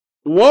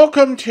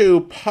Welcome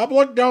to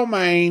Public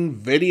Domain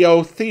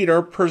Video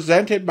Theater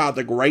presented by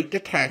the Great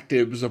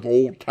Detectives of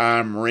Old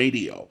Time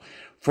Radio.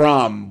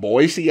 From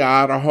Boise,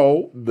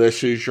 Idaho,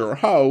 this is your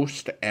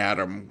host,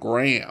 Adam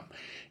Graham.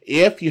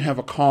 If you have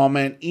a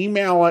comment,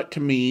 email it to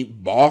me,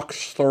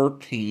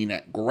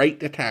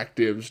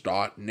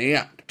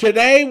 box13@greatdetectives.net.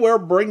 Today we're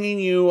bringing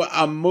you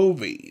a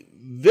movie.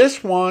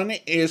 This one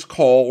is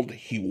called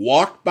He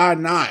Walked by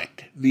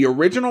Night. The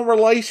original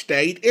release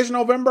date is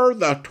November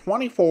the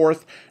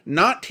 24th,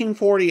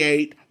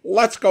 1948.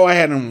 Let's go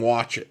ahead and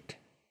watch it.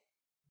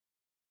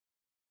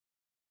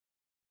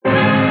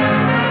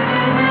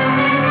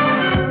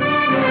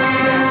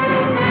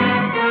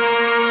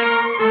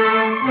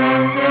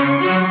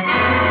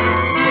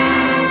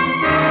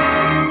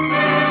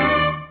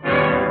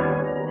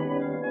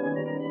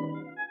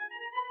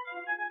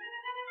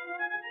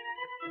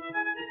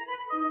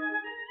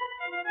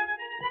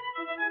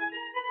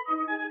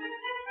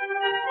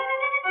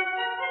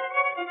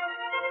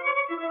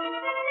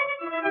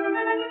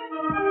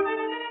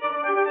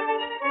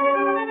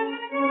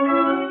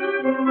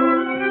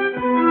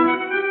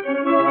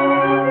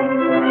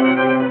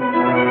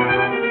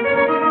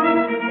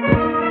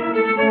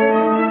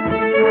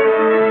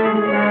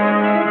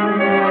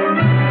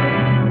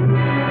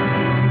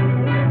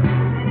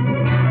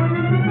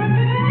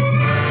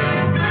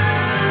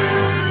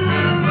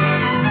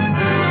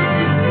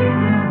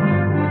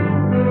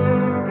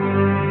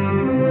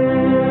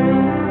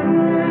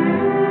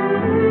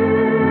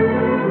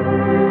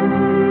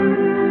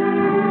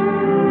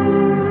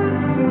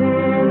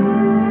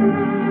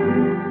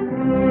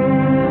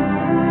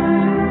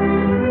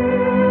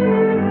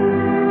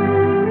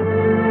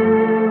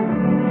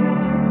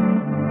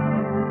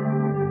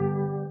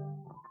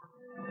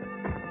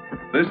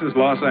 This is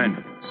Los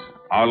Angeles.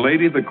 Our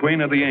Lady, the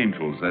Queen of the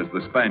Angels, as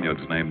the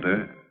Spaniards named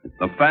her,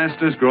 the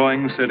fastest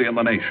growing city in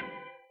the nation.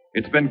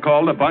 It's been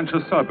called a bunch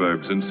of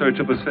suburbs in search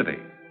of a city,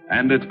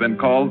 and it's been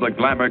called the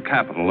glamour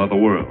capital of the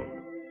world.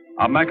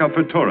 A mecca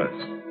for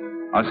tourists,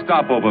 a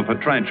stopover for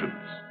transients,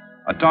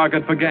 a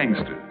target for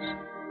gangsters,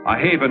 a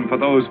haven for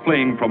those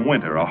fleeing from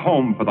winter, a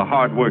home for the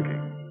hard-working.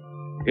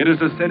 It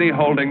is a city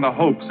holding the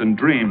hopes and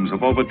dreams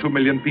of over 2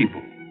 million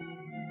people.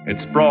 It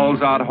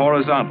sprawls out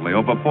horizontally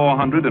over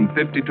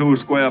 452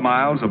 square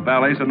miles of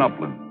valleys and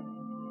upland,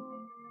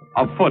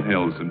 of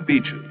foothills and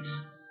beaches.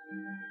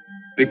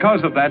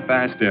 Because of that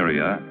vast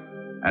area,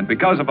 and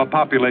because of a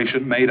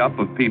population made up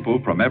of people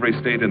from every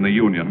state in the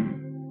Union,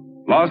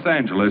 Los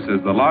Angeles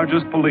is the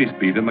largest police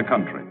beat in the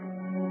country,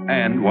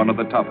 and one of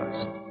the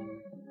toughest.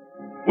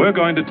 We're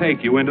going to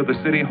take you into the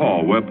city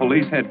hall where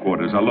police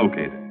headquarters are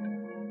located.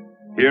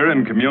 Here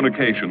in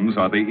communications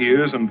are the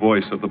ears and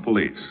voice of the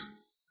police.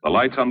 The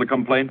lights on the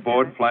complaint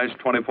board flash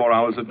 24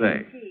 hours a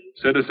day.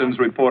 Citizens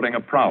reporting a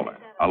prowler,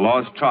 a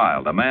lost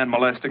child, a man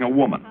molesting a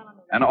woman,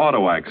 an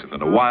auto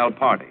accident, a wild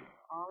party.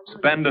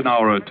 Spend an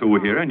hour or two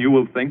here and you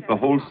will think the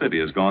whole city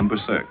has gone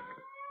berserk.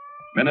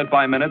 Minute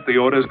by minute, the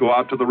orders go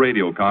out to the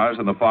radio cars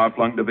in the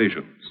far-flung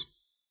divisions.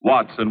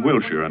 Watts and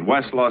Wilshire and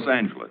West Los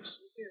Angeles.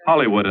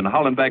 Hollywood and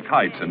Hollenbeck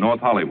Heights in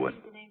North Hollywood.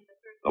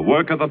 The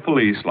work of the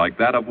police, like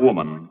that of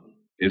woman,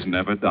 is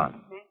never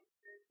done.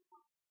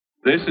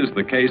 This is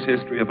the case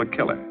history of a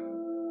killer,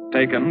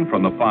 taken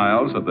from the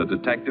files of the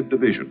Detective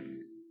Division.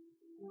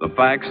 The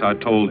facts are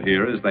told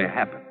here as they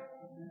happen.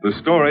 The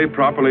story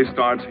properly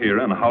starts here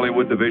in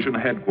Hollywood Division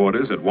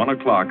headquarters at 1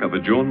 o'clock of a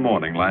June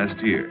morning last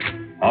year.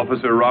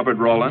 Officer Robert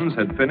Rollins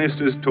had finished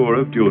his tour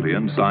of duty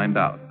and signed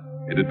out.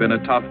 It had been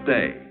a tough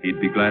day.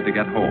 He'd be glad to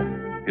get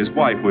home. His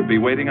wife would be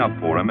waiting up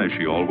for him as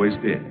she always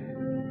did.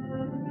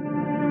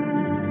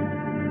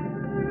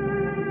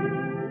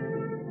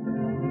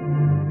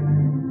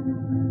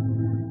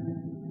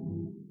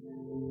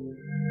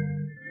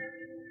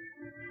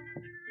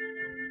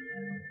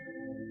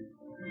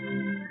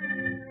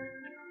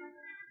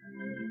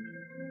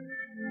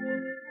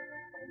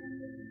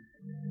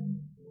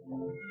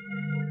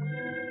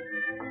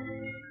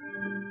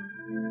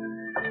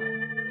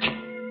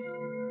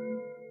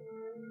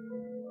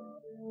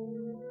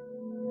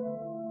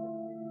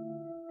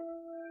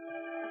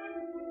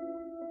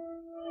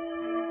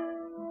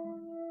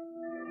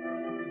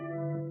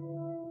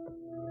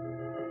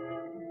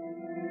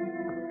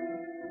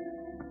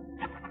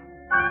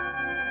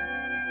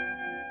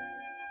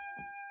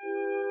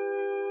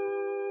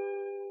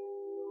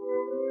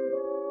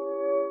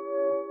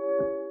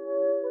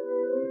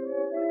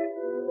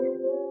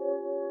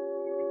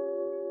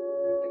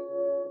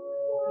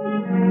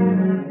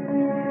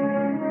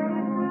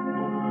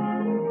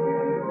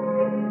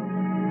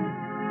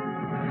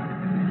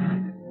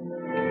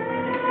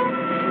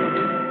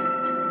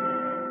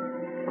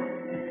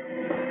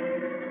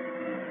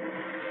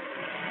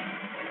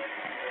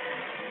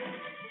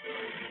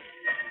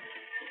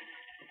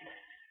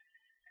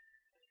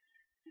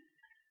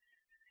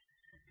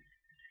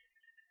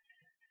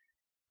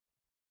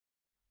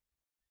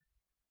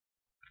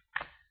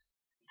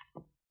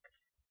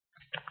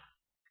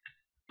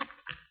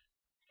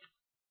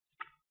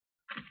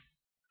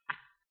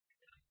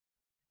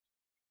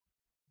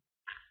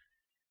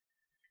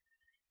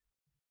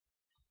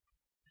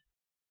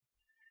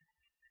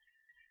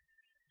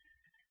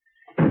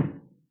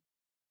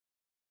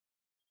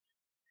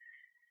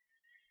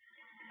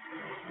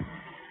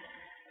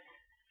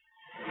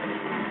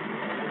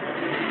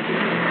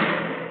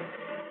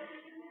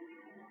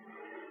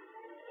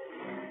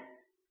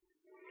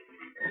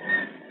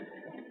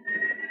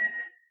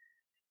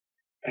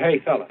 Hey,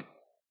 fella.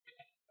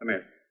 Come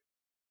here.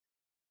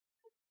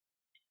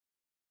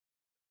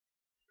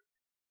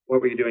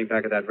 What were you doing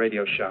back at that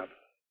radio shop?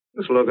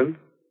 Just looking.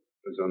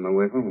 Was on my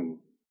way home.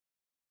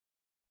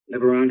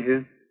 Live around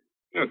here?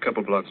 Yeah, a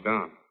couple blocks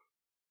down.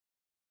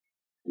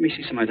 Let me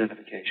see some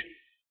identification.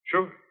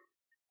 Sure.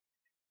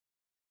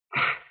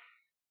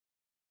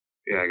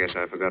 Yeah, I guess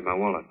I forgot my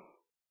wallet.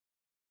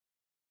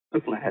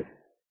 Look, lad,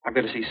 I've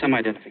got to see some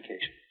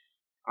identification.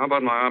 How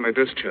about my army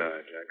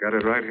discharge? I got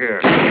it right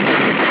here.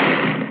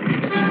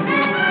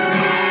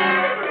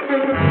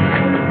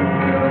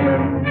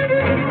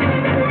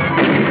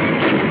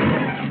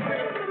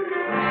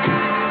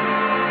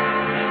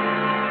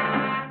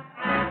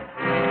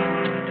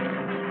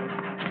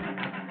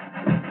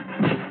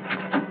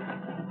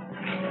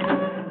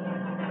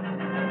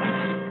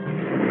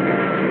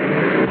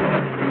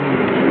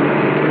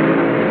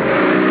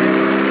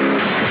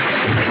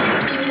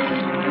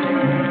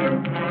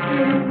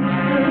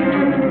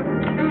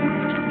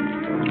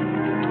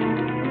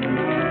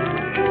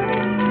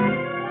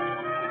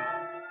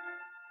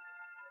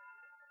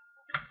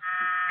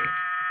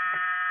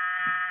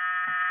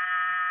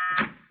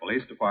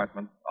 Police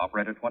Department,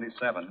 Operator 27.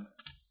 I want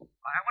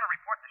to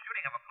report the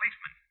shooting of a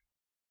policeman.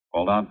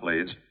 Hold on,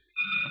 please.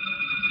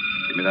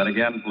 Give me that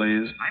again,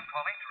 please. I'm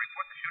calling to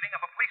report the shooting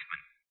of a policeman.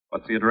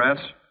 What's the address?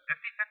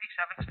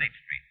 5057 State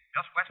Street,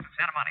 just west of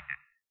Santa Monica.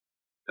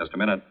 Just a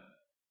minute.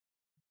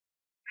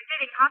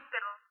 Receiving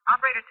hospital.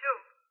 Operator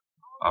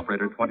 2.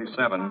 Operator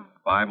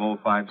 27,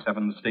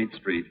 5057 State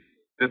Street,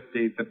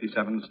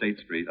 5057 State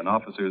Street. An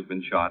officer has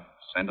been shot.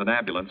 Send an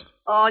ambulance.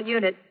 All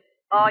units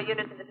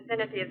in the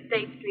vicinity of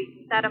State Street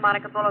and Santa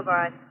Monica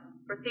Boulevard.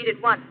 Proceed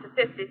at once to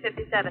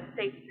 5057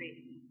 State Street,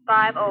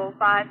 5057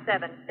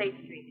 State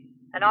Street.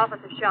 An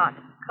officer shot.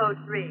 Code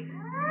 3.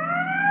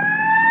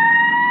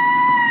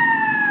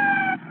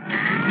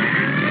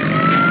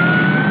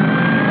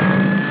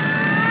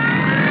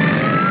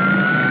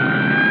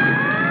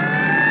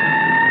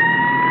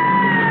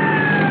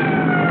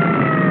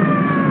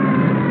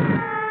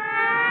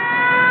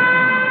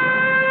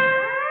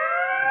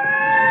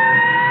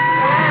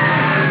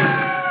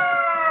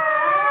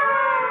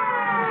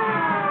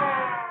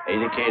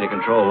 To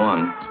Control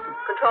 1.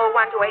 Control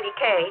 1 to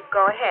 80K.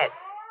 Go ahead.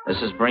 This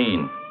is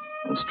Breen.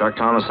 Instruct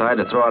homicide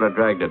to throw out a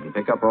dragnet and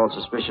pick up all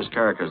suspicious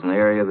characters in the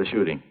area of the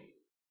shooting.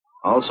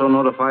 Also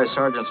notify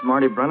Sergeants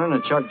Marty Brennan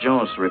and Chuck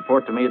Jones to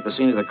report to me at the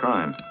scene of the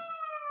crime.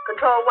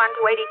 Control 1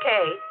 to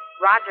 80K.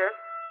 Roger.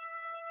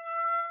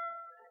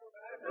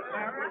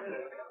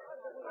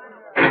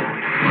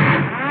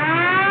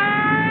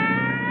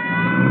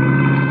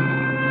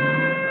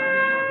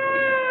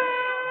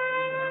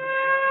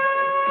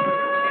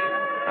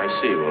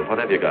 I see. Well, what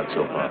have you got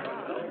so far?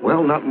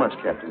 Well, not much,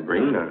 Captain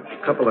Breen.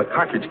 A couple of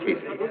cartridge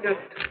cases.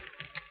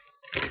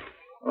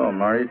 Oh,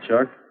 Marty,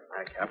 Chuck.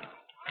 Hi, Cap.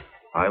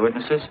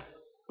 Eyewitnesses?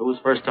 Who was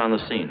first on the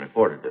scene?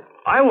 Reported it.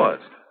 I was.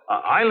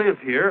 I live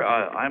here.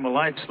 I'm a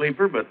light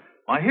sleeper, but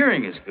my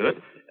hearing is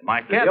good.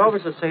 My cat. Did the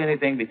officer say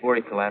anything before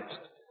he collapsed?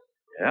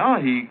 Yeah,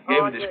 he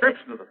gave a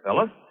description of the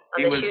fella. On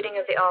the shooting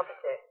of the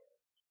officer.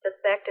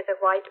 Suspect is a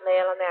white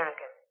male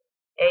American.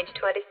 Age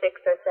 26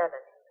 or 7.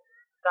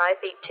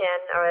 5 feet 10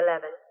 or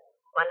 11.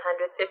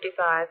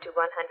 155 to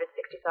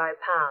 165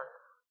 pounds.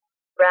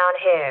 Brown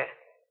hair.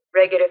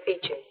 Regular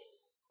features.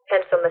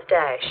 Pencil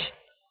mustache.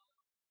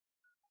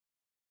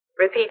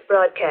 Repeat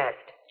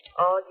broadcast.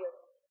 All units.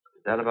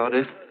 Is that about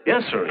it?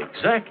 Yes, sir,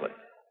 exactly.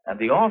 And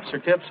the officer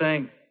kept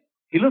saying,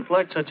 he looked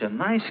like such a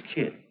nice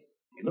kid.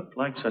 He looked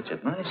like such a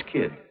nice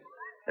kid.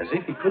 As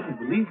if he couldn't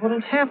believe what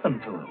had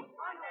happened to him.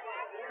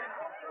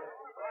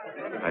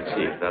 I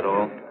see. Is that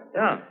all?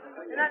 Yeah.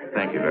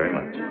 Thank you very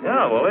much.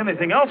 Yeah, well,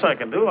 anything else I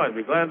can do, I'd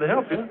be glad to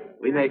help you.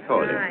 We may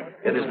call you.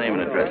 Get his name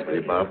and address, will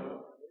you, Bob?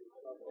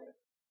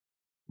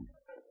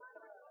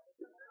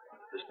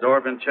 This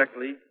door been checked,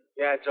 Lee?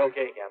 Yeah, it's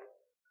okay, Captain.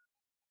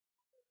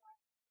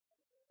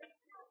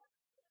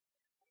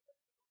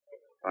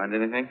 Find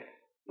anything?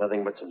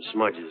 Nothing but some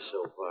smudges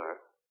so far.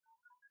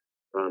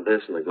 Found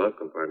this in the glove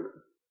compartment.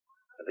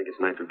 I think it's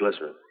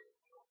nitroglycerin.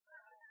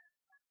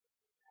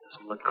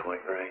 Doesn't look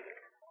quite right.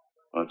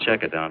 Well,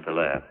 check it down to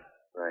lab.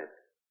 Right.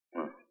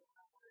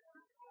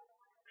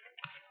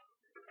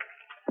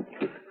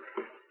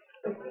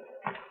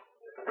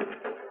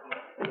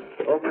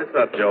 Open this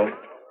up, Joe.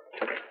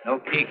 No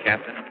key,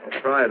 Captain.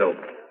 I'll try it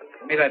open.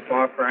 Give me that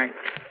bar, Frank.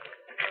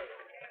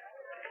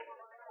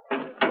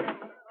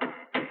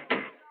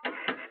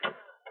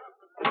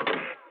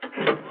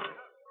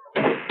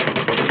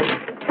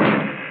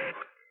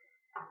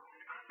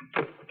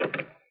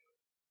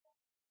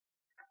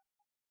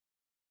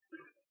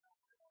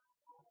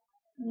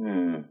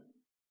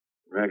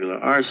 Regular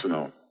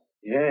arsenal.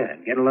 Yeah,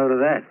 get a load of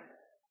that.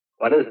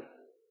 What is it?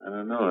 I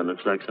don't know. It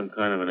looks like some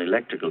kind of an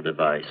electrical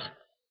device.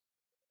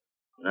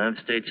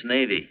 United States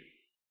Navy.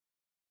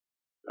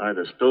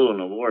 Either stolen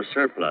or war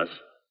surplus.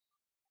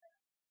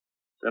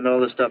 Send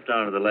all this stuff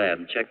down to the lab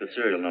and check the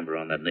serial number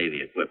on that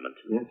Navy equipment.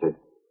 Yes, sir.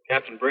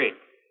 Captain Breen.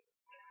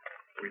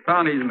 We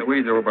found these in the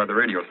weeds over by the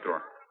radio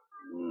store.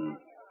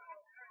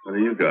 What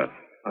do you got?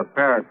 A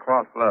pair of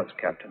cloth gloves,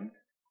 Captain.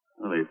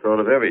 Well, he thought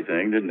of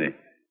everything, didn't he?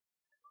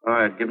 All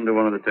right, give him to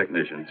one of the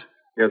technicians.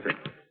 Yes, sir.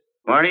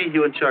 Marty,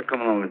 you and Chuck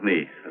come along with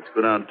me. Let's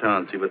go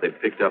downtown and see what they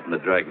picked up in the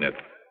dragnet.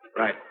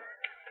 Right.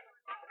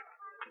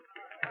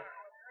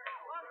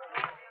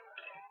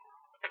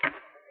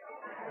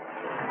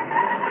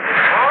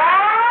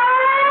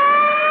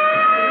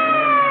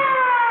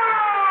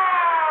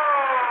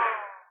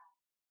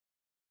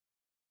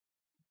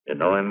 You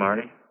know him,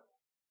 Marty?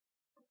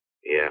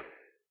 Yeah.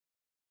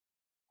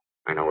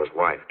 I know his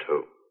wife,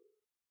 too.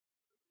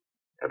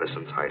 Ever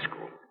since high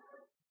school.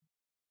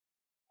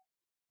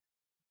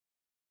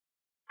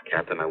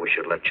 Captain, I wish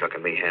you'd let Chuck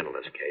and me handle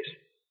this case.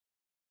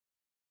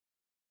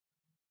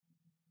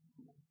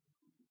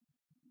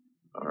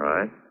 All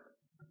right.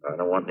 I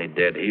don't want any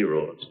dead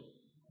heroes.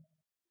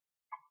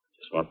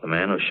 Just want the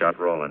man who shot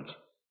Rollins.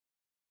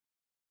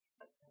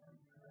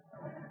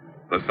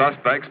 The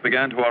suspects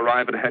began to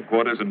arrive at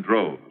headquarters in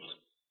droves.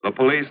 The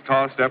police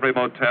tossed every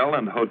motel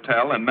and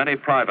hotel and many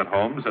private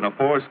homes in a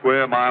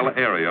 4-square-mile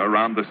area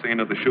around the scene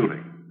of the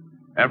shooting.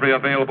 Every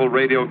available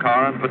radio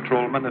car and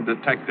patrolman and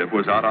detective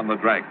was out on the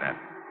dragnet.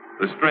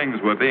 The strings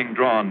were being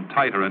drawn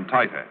tighter and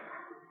tighter.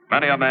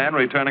 Many a man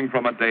returning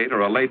from a date or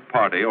a late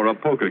party or a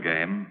poker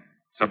game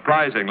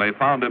surprisingly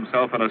found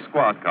himself in a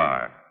squad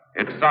car,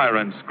 its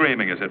siren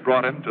screaming as it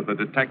brought him to the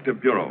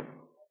detective bureau.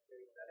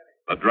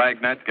 The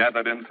dragnet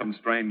gathered in some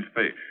strange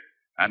fish,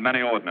 and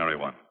many ordinary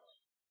ones.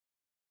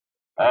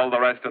 All the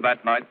rest of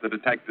that night, the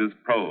detectives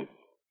probed,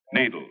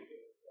 needled,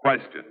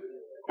 questioned,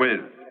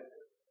 quizzed.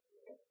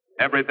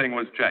 Everything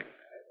was checked.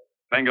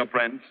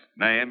 Fingerprints,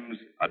 names,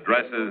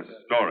 addresses,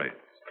 stories.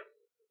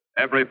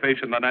 Every fish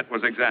in the net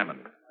was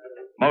examined.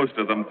 Most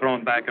of them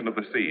thrown back into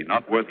the sea,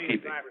 not worth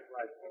keeping.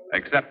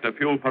 Except a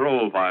few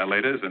parole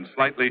violators and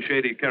slightly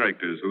shady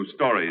characters whose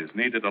stories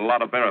needed a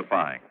lot of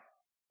verifying.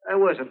 I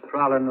wasn't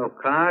prowling no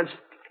cars.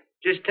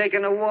 Just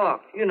taking a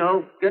walk. You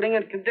know, getting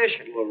in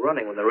condition. You were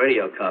running when the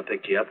radio car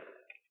picked you up.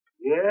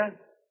 Yeah?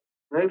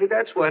 Maybe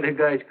that's why the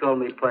guys call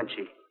me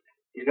Punchy.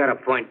 He's got a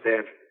point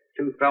there.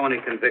 2 felony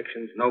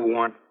convictions, no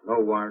warrant, no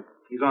warrant.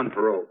 He's on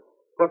parole.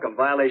 Book him,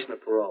 violation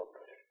of parole.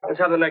 Let's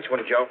have the next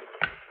one, Joe.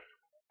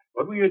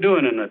 What were you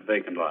doing in that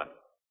vacant lot?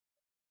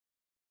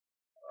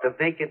 The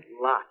vacant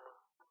lot.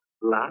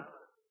 Lot?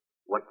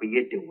 What were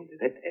you doing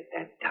in it at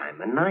that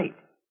time of night?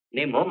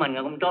 Niệm của mình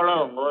cũng cho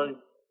lo ngồi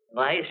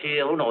ấy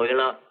siêu nổi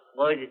là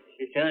ngồi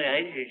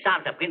ấy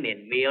 30 年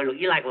没有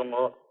依赖过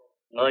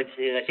我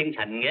生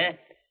产嘅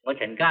我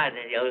全家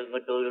有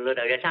都老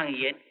豆嘅生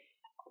意。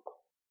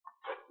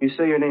You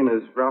say your name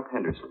is Ralph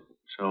Henderson.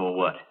 So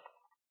what?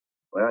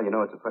 Well, you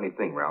know, it's a funny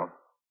thing, Ralph.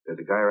 There's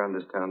a guy around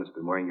this town that's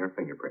been wearing your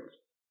fingerprints.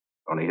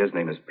 Only his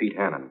name is Pete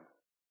Hannon.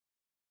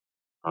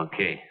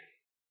 Okay.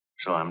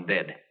 So I'm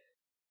dead.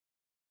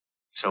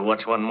 So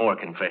what's one more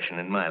confession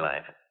in my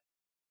life?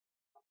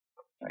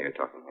 Now you're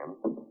talking,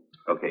 Andy.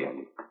 Okay,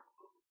 Andy.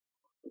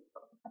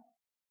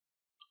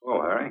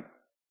 Oh, Harry.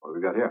 What have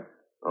we got here?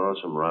 Oh,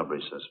 some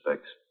robbery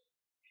suspects.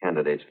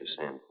 Candidates for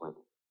San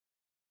Quentin.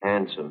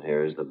 Handsome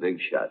here is the big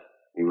shot.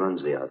 He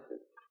runs the outfit.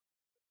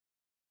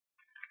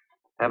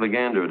 Have a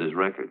gander at his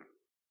record.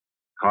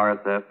 Car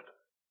theft,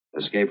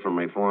 escape from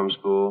reform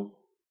school,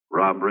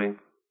 robbery,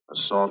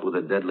 assault with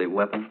a deadly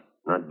weapon.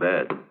 Not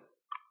bad.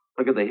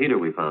 Look at the heater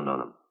we found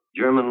on him.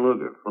 German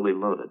Luger, fully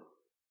loaded.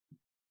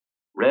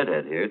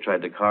 Redhead here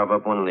tried to carve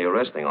up one of the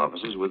arresting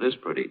officers with this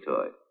pretty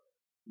toy.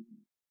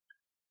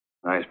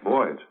 Nice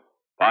boys.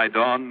 By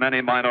dawn,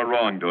 many minor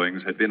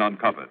wrongdoings had been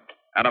uncovered,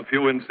 and a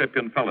few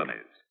incipient felonies.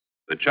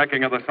 The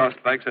checking of the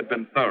suspects had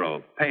been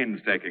thorough,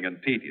 painstaking, and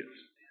tedious.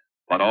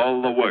 But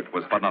all the work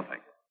was for nothing.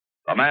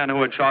 The man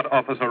who had shot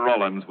Officer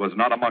Rollins was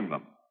not among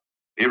them.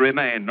 He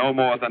remained no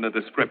more than a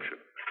description,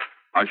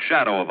 a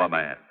shadow of a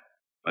man,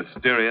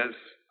 mysterious,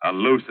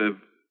 elusive,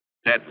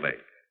 deadly,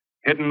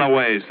 hidden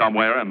away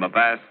somewhere in the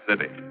vast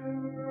city.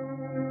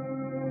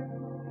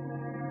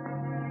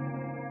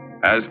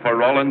 As for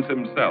Rollins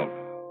himself,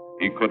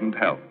 he couldn't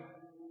help.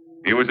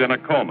 He was in a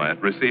coma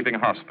at receiving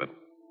hospital.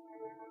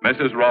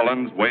 Mrs.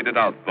 Rollins waited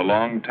out the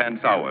long,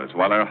 tense hours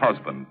while her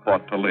husband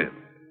fought to live.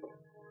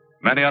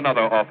 Many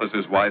another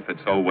officer's wife had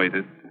so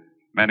waited.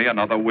 Many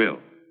another will.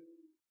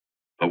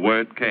 The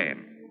word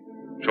came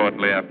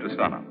shortly after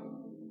sunup.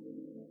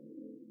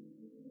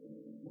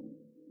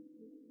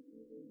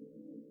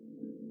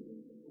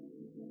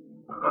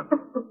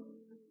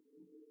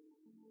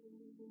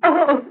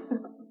 Oh.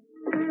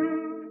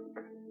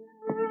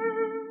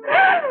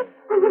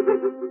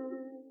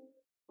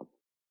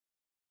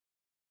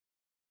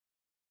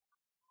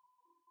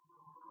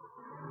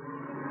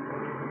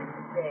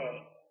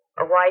 Day.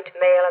 A white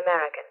male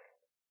American,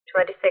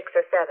 26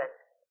 or 7,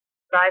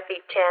 5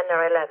 feet 10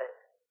 or 11,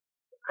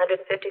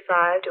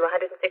 155 to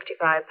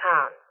 165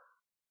 pounds,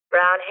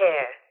 brown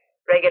hair,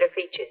 regular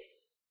features,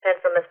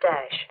 pencil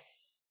mustache.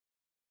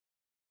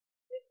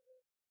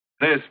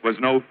 This was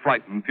no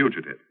frightened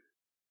fugitive.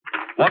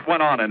 What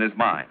went on in his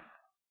mind?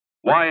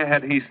 Why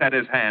had he set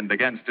his hand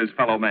against his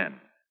fellow men,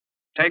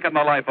 taken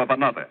the life of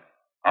another,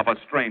 of a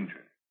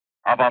stranger,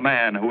 of a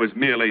man who was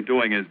merely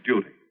doing his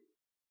duty?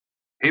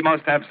 He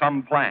must have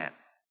some plan,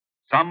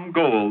 some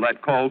goal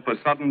that called for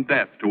sudden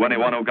death to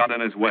anyone who got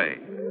in his way.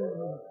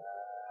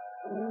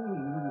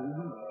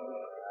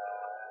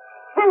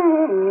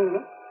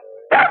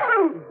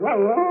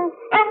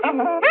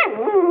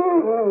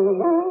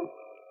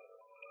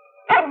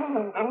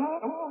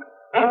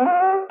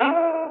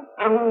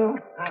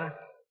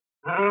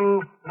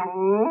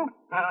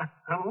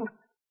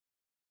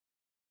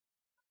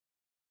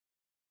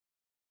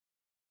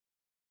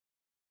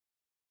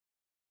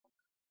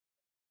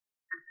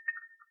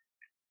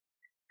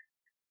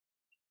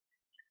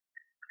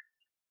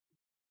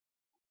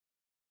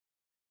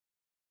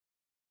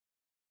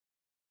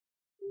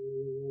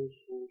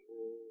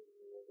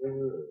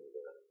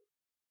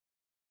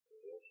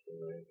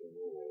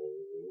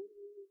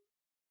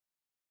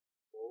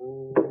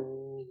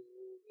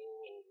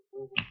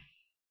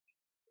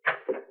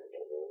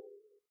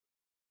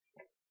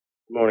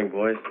 Morning,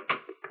 boys.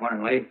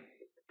 Morning, Lee.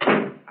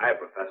 Hi,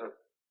 Professor.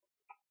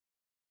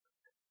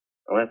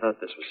 Well, I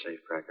thought this was safe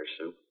cracker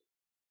soup.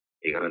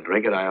 You gonna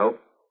drink it, I hope?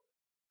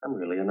 I'm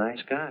really a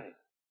nice guy.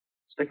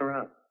 Stick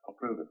around. I'll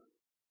prove it.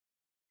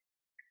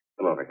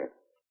 Come over here.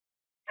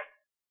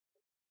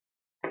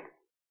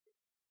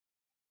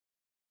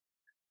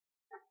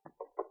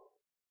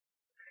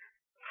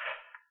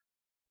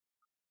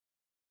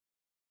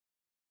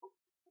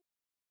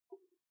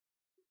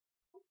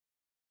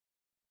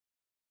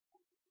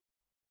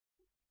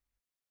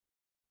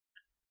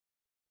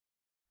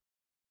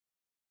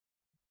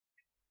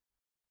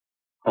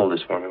 Hold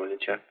this for me, will you,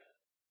 Chuck?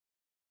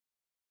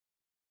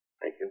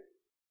 Thank you.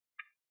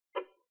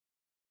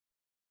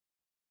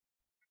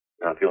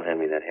 Now, if you'll hand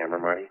me that hammer,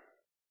 Marty.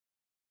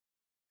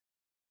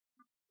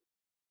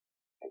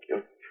 Thank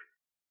you.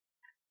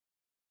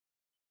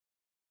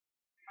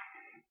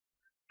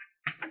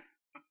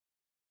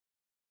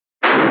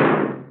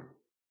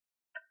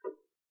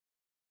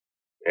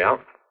 Yeah.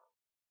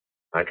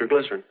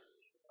 Nitroglycerin.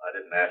 I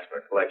didn't ask for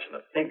a collection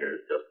of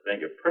fingers, just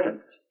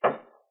fingerprints.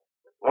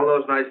 All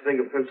those nice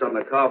fingerprints on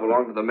the car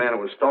belong to the man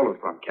it was stolen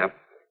from, Cap.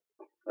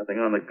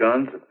 Nothing on the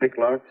guns, the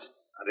picklocks.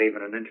 Not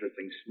even an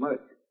interesting smudge.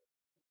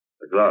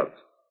 The gloves.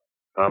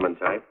 Common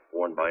type,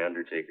 worn by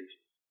undertakers.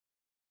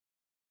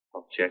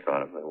 I'll check on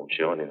them. They won't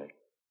show anything.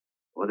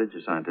 What did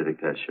your scientific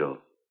test show?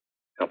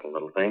 A couple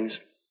little things.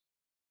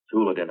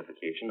 Tool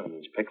identification on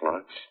these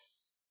picklocks.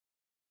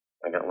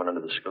 I got one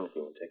under the scope.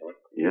 You want to take a look?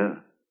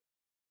 Yeah.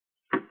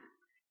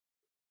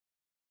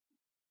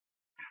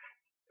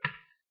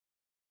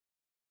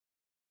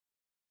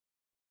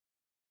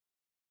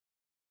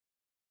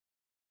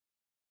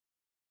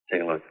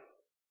 Take a look.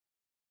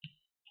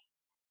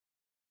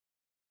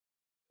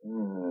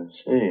 I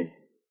see.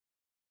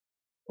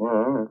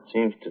 Well, it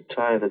seems to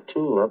tie the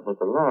tool up with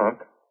the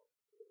lock.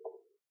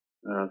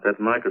 Now, if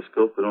that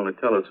microscope could only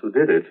tell us who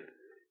did it.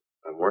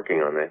 I'm working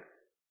on that.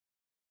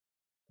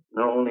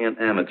 No, only an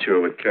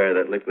amateur would carry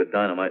that liquid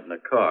dynamite in a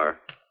car.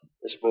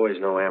 This boy's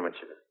no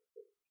amateur.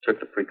 Took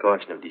the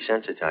precaution of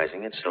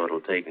desensitizing it so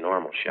it'll take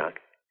normal shock.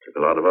 Took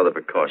a lot of other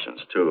precautions,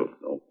 too.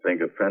 No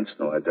fingerprints,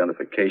 no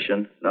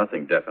identification,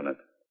 nothing definite.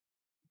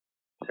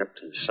 Except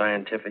his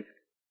scientific.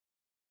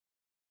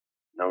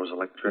 Knows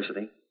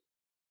electricity.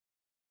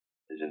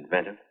 Is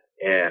inventive.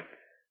 Yeah.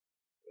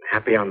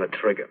 Happy on the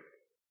trigger.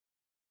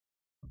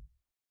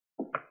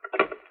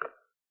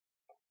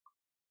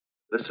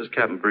 This is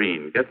Captain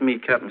Breen. Get me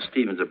Captain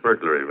Stevens of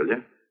burglary, will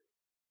you?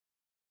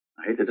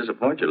 I hate to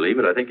disappoint you, Lee,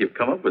 but I think you've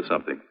come up with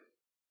something.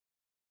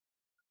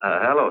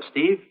 Hello,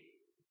 Steve.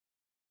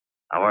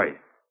 How are you?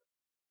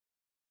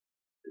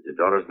 Did your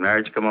daughter's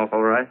marriage come off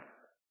all right?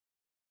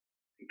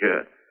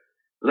 Good.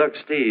 Look,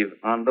 Steve,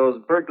 on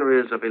those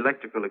burglaries of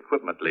electrical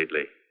equipment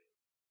lately,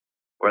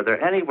 were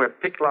there any where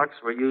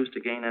picklocks were used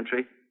to gain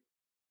entry?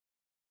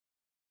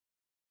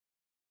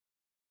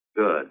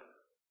 Good.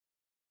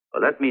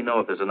 Well, let me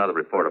know if there's another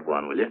report of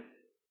one, will you?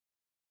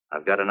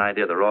 I've got an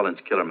idea the Rawlins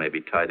killer may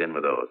be tied in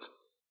with those.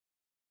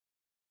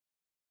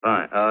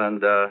 Fine.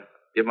 And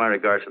give my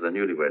regards to the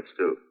newlyweds,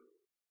 too.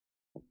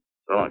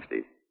 So long,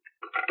 Steve.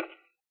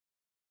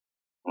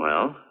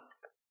 Well,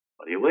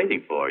 what are you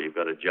waiting for? You've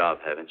got a job,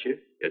 haven't you?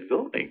 Get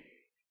going.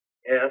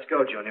 Yeah, let's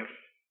go, Junior.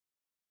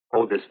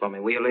 Hold this for me,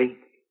 will you, Lee?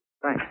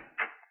 Thanks.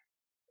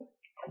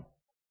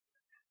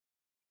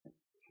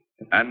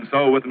 And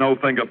so, with no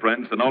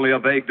fingerprints and only a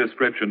vague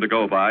description to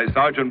go by,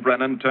 Sergeant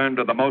Brennan turned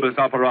to the modus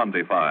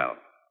operandi file.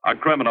 A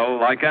criminal,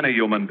 like any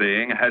human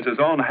being, has his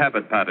own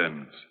habit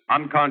patterns,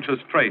 unconscious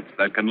traits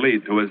that can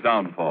lead to his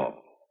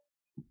downfall.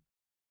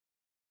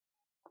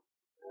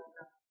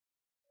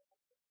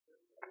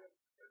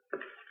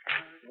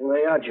 Well,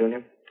 there you are,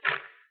 Junior.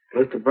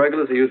 List of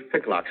burglars who use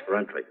picklocks for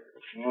entry.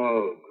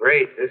 Oh,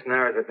 great. This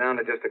narrows it down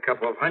to just a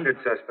couple of hundred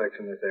suspects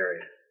in this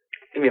area.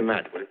 Give me a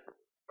match, will you?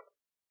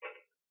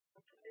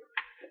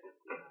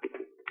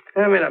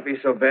 That may not be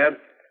so bad.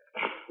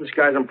 This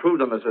guy's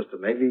improved on the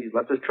system. Maybe he's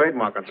left his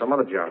trademark on some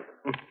other job.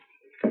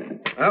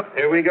 Well,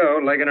 here we go,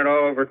 legging it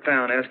all over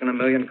town, asking a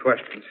million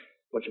questions.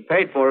 What you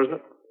paid for, isn't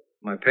it?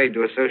 Am I paid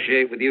to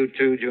associate with you,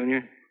 too,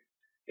 Junior?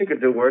 You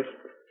could do worse.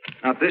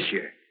 Not this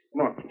year.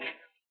 Come on.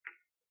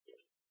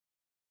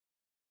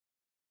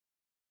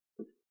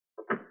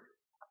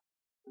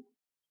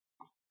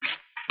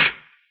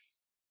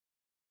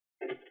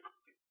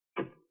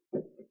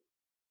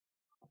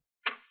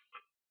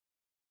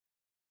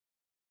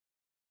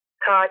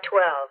 Car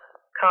 12,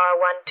 car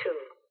 12,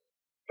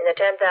 in the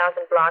 10,000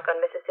 block on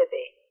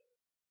Mississippi.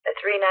 A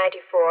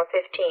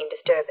 394-15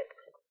 disturbance.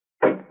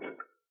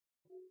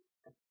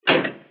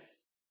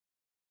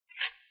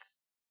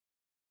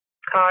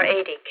 Car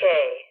 80K,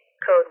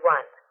 code 1.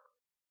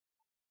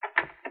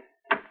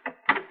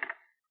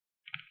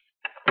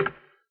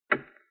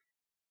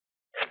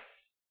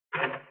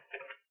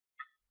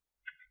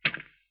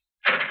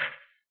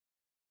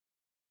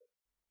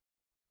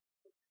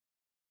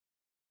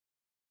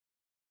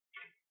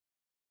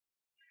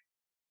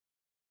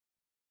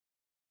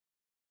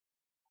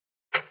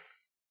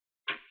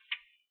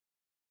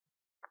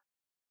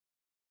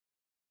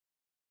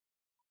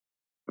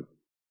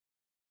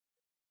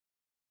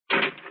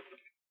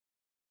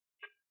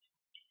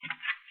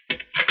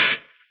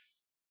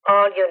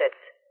 All units.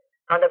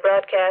 On the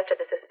broadcast of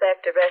the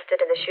suspect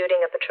arrested in the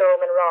shooting of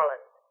Patrolman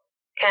Rollins.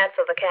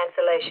 Cancel the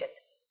cancellation.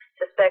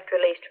 Suspect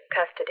released from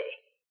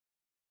custody.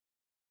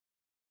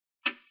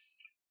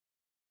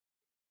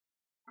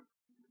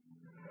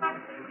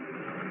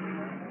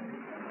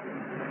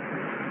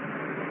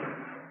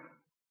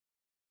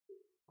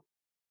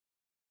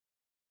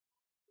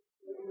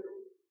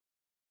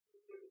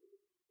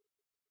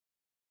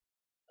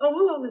 Oh,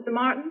 hello, Mr.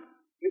 Martin.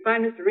 You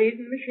find Mr. Reeves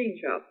in the machine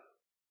shop.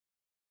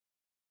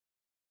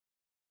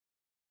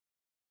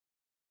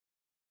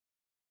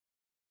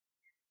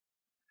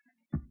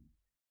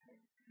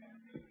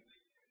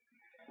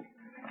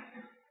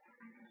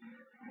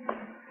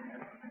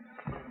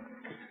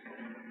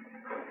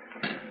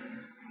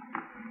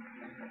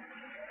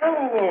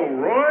 Hello,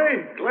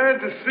 Roy. Glad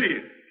to see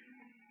you.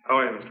 How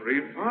are you, Mr.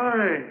 Reeves?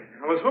 Fine.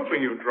 I was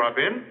hoping you'd drop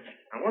in.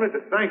 I wanted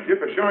to thank you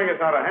for showing us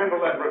how to handle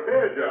that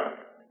repair job.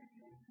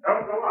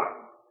 Helped a lot.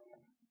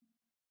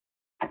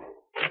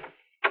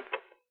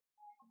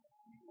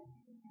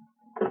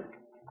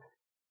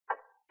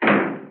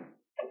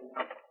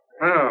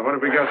 Now, what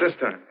have we got this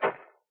time?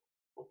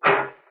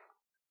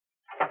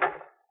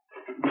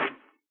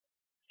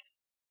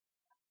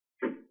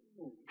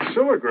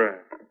 Sewer grass.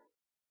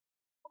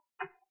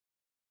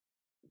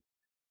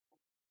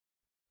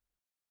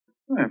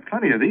 There are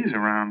plenty of these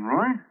around,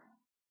 Roy.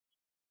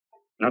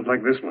 Not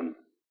like this one.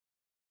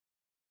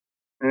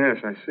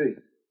 Yes, I see.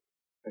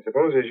 I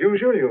suppose, as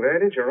usual, you've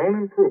added your own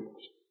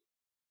improvements.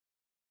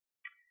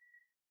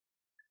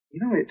 You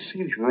know, it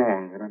seems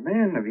wrong that a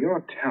man of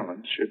your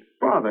talents should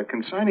bother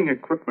consigning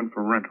equipment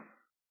for rental.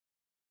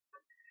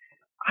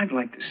 I'd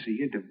like to see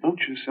you devote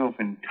yourself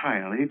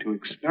entirely to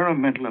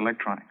experimental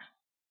electronics.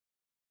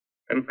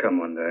 It'll come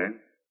one day.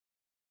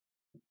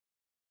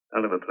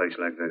 I'll have a place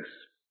like this.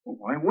 Well,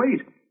 why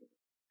wait?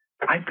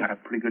 I've got a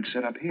pretty good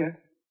setup here.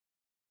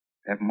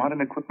 I have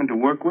modern equipment to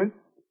work with,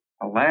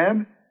 a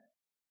lab,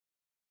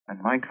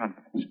 and my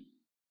confidence.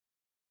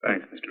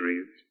 Thanks, Mr.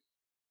 Reeves.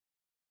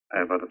 I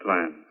have other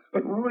plans.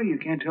 But, Roy, you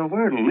can't tell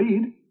where it'll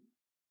lead.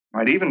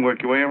 Might even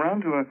work your way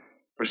around to a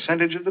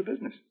percentage of the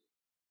business.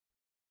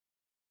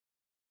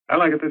 I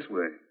like it this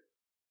way.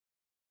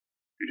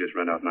 You just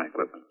rent out my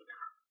equipment.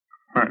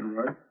 All right,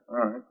 Roy. All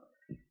right.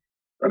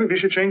 But if you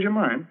should change your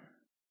mind.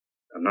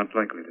 I'm not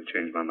likely to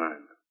change my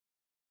mind.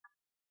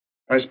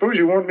 I suppose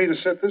you want me to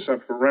set this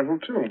up for rental,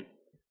 too.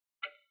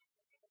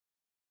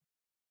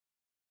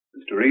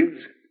 Mr.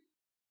 Reeves,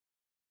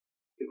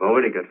 you've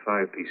already got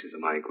 5 pieces of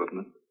my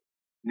equipment.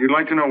 You'd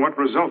like to know what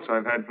results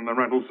I've had from the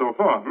rental so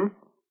far,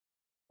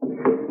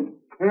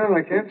 Well,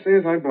 I can't say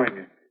as I blame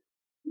you.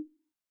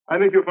 I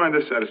think you'll find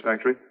this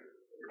satisfactory.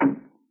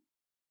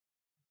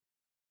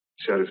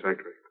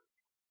 Satisfactory.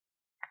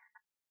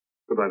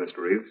 Goodbye, Mr.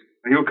 Reeves.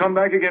 You'll come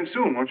back again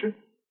soon, won't you?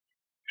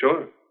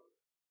 Sure.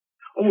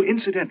 Oh,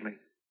 incidentally.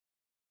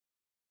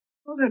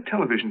 How's that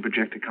television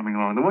projector coming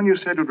along? The one you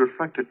said would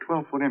reflect a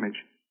 12-foot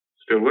image.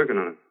 Still working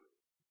on it.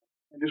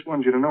 I just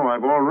wanted you to know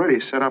I've already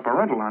set up a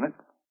rental on it.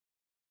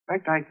 In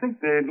fact, I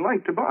think they'd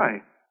like to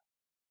buy.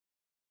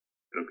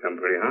 It'll come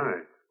pretty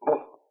high.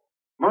 Oh,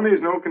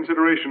 money's no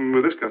consideration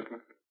with this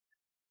customer.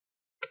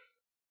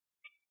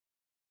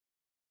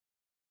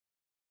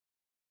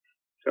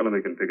 Tell him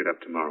he can pick it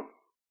up tomorrow.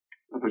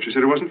 I thought you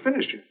said it wasn't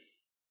finished yet.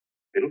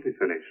 It'll be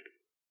finished.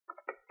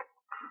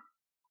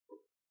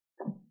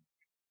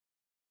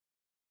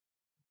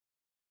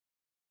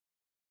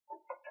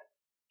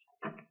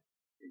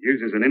 It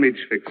uses an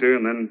image fixer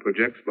and then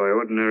projects by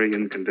ordinary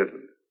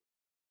incandescent.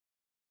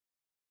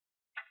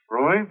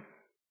 Roy,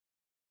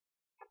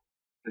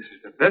 this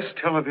is the best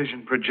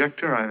television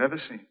projector I've ever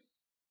seen.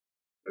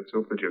 Let's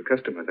hope that your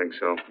customer thinks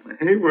so.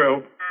 He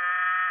will.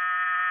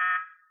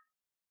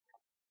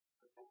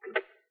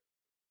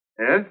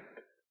 Yes?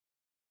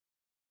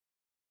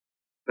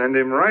 Send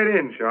him right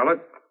in,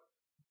 Charlotte.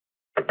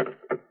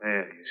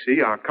 There, you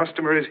see, our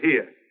customer is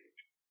here,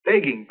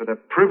 begging for the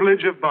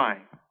privilege of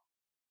buying.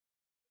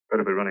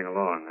 Better be running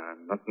along.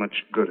 I'm not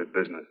much good at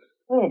business.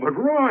 Oh, but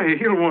Roy,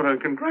 he'll want to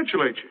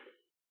congratulate you.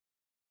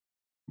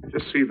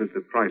 Just see that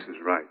the price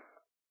is right.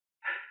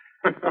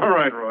 All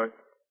right, Roy.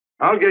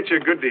 I'll get you a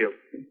good deal.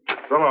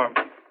 So long.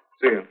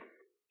 See you.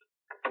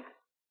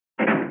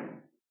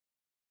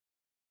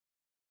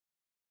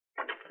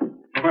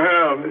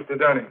 Well, Mr. Mr.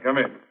 Dunning, come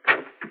in.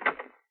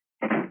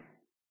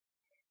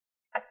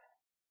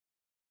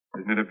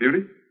 Isn't it a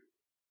beauty?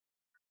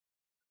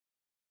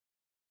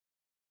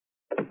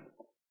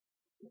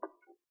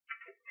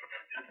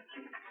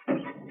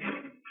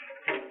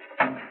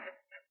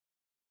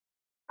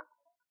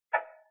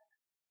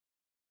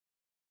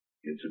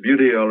 It's a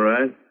beauty, all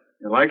right.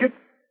 You like it?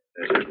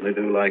 I certainly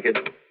do like it.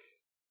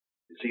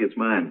 You see, it's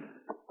mine.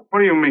 What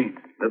do you mean?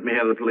 Let me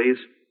have the police.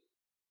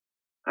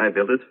 I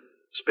built it.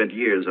 Spent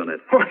years on it.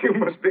 Oh, you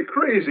must be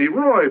crazy.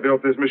 Roy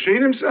built this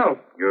machine himself.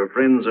 Your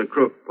friend's a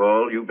crook,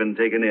 Paul. You've been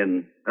taken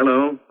in.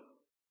 Hello?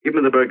 Give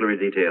me the burglary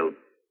detail.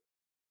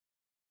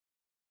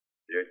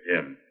 Dear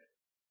Jim,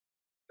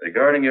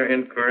 regarding your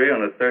inquiry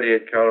on a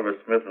 38 caliber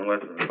Smith &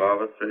 Wesson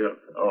revolver,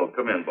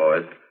 come in,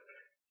 boys.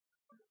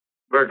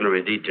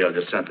 Burglary detail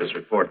just sent this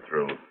report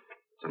through.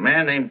 It's a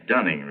man named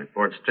Dunning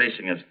reports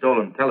tracing a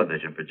stolen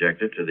television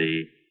projector to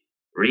the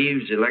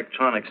Reeves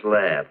Electronics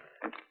Lab.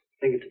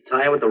 Think it's a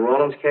tie with the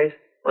Rawlins case?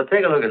 Well,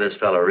 take a look at this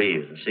fellow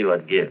Reeves and see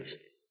what gives.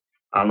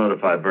 I'll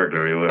notify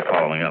burglary we're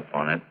following up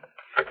on it.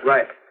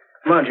 Right.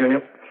 Come on,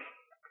 Junior.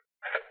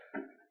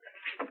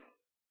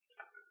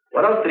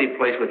 What else did he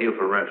place with you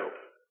for rental?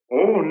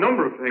 Oh, a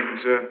number of things.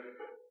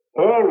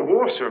 All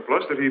war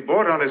surplus that he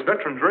bought on his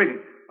veterans rating.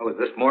 Oh, is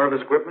this more of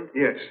his equipment?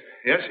 Yes.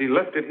 Yes, he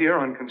left it here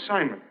on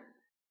consignment.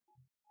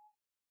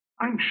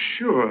 I'm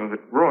sure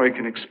that Roy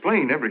can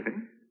explain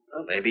everything.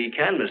 Well, maybe he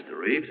can, Mr.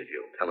 Reeves, if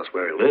you'll tell us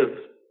where he lives.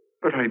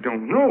 But I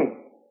don't know.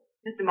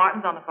 Mr.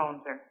 Martin's on the phone,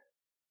 sir.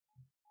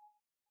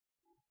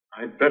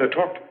 I'd better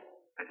talk to him.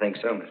 I think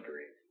so, Mr.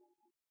 Reeves.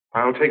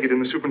 I'll take it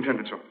in the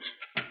superintendent's office.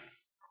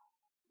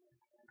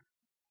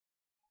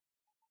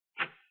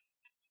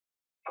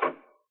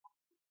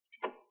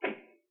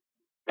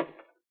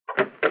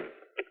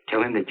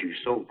 Tell him that you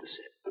sold the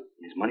set.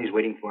 His money's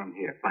waiting for him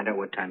here. Find out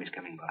what time he's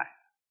coming by.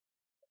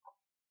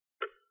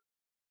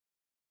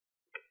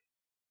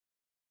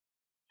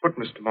 Put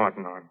Mr.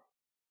 Martin on.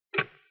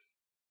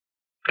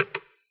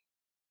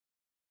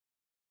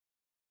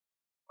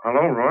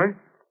 Hello, Roy?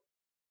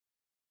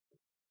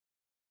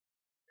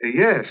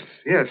 Yes,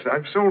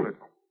 I've sold it.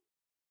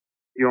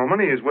 Your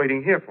money is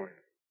waiting here for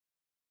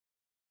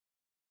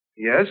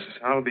you. Yes,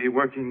 I'll be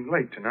working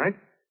late tonight.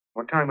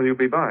 What time will you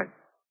be by?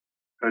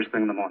 First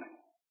thing in the morning.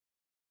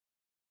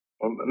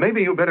 Well,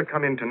 maybe you better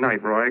come in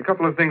tonight, Roy. A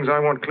couple of things I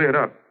want cleared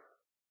up.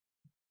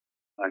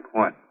 Like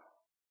what?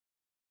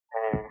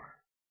 Oh,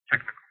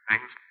 technical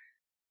things.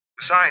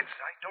 Besides,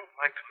 I don't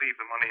like to leave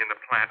the money in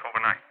the plant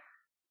overnight.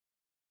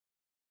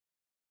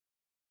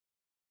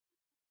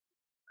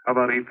 How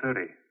about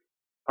 8:30?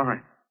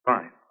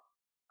 Fine.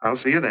 I'll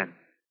see you then.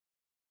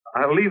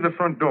 I'll leave the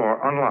front door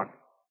unlocked.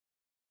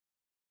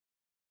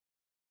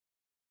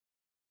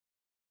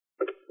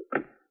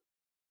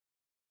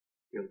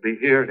 You'll be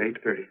here at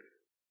 8:30.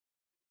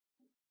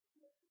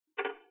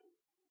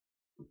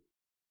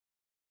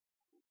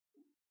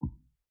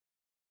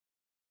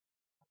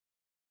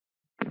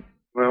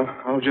 Well,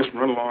 I'll just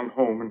run along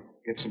home and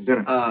get some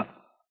dinner.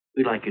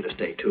 We'd like you to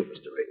stay too,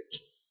 Mr. Reeves.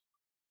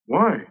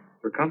 Why?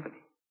 For company.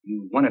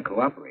 You want to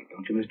cooperate,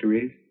 don't you, Mr.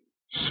 Reeves?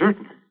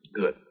 Certainly.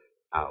 Good.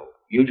 Now,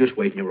 you just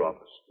wait in your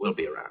office. We'll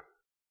be around.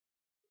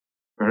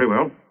 Very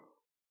well.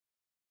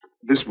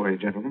 This way,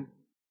 gentlemen.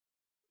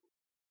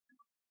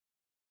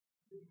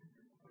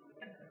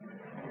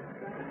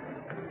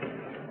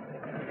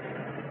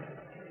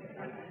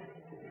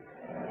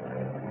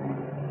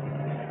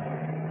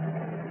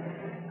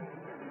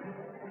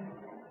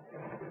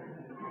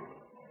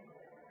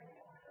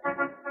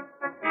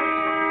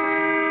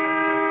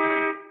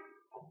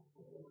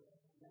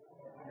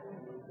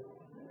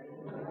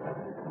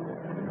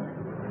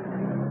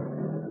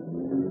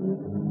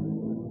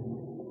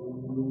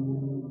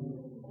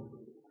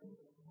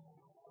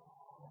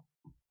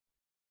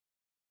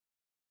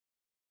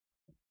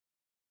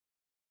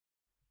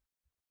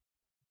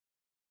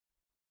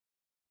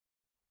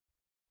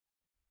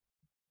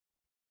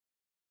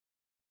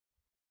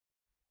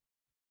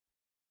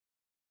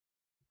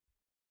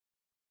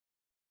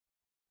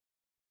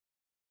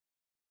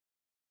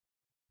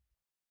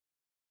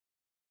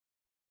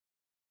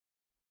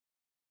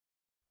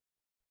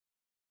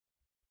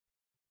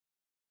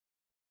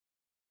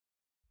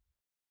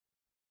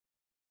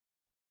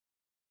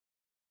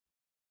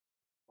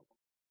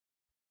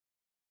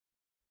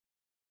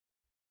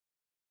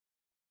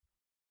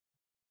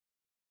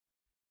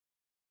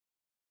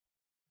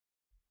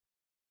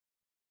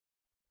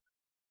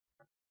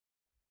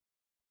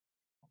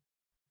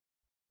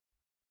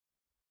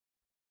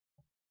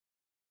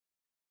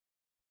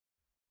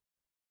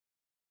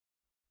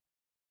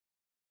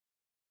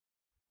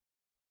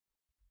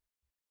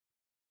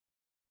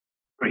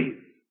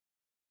 Reeves.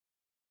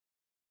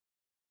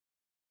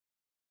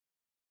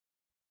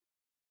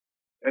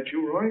 That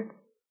you, Roy?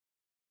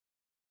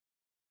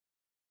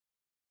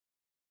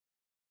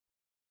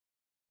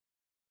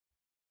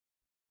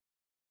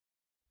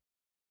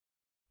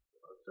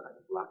 Outside,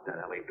 lock that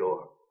alley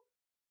door.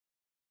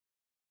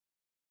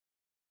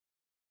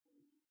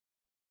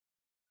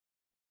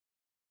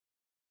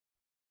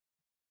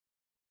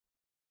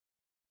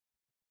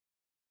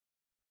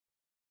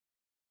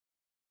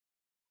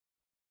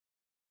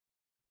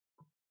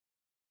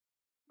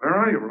 Where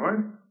are you, Roy?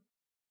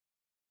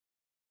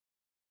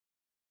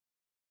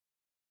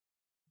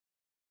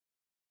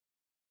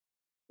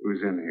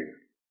 Who's in here?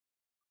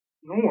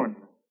 No one.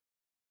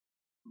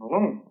 I'm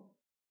alone.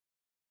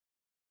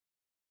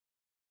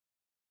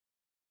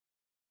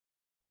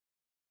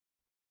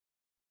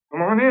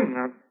 Come on in.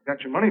 I've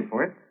got your money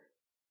for it.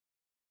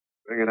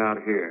 Bring it out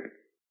here.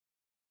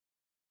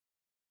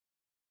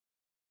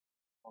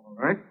 All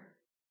right.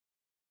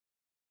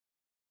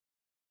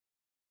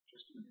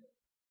 Just a minute.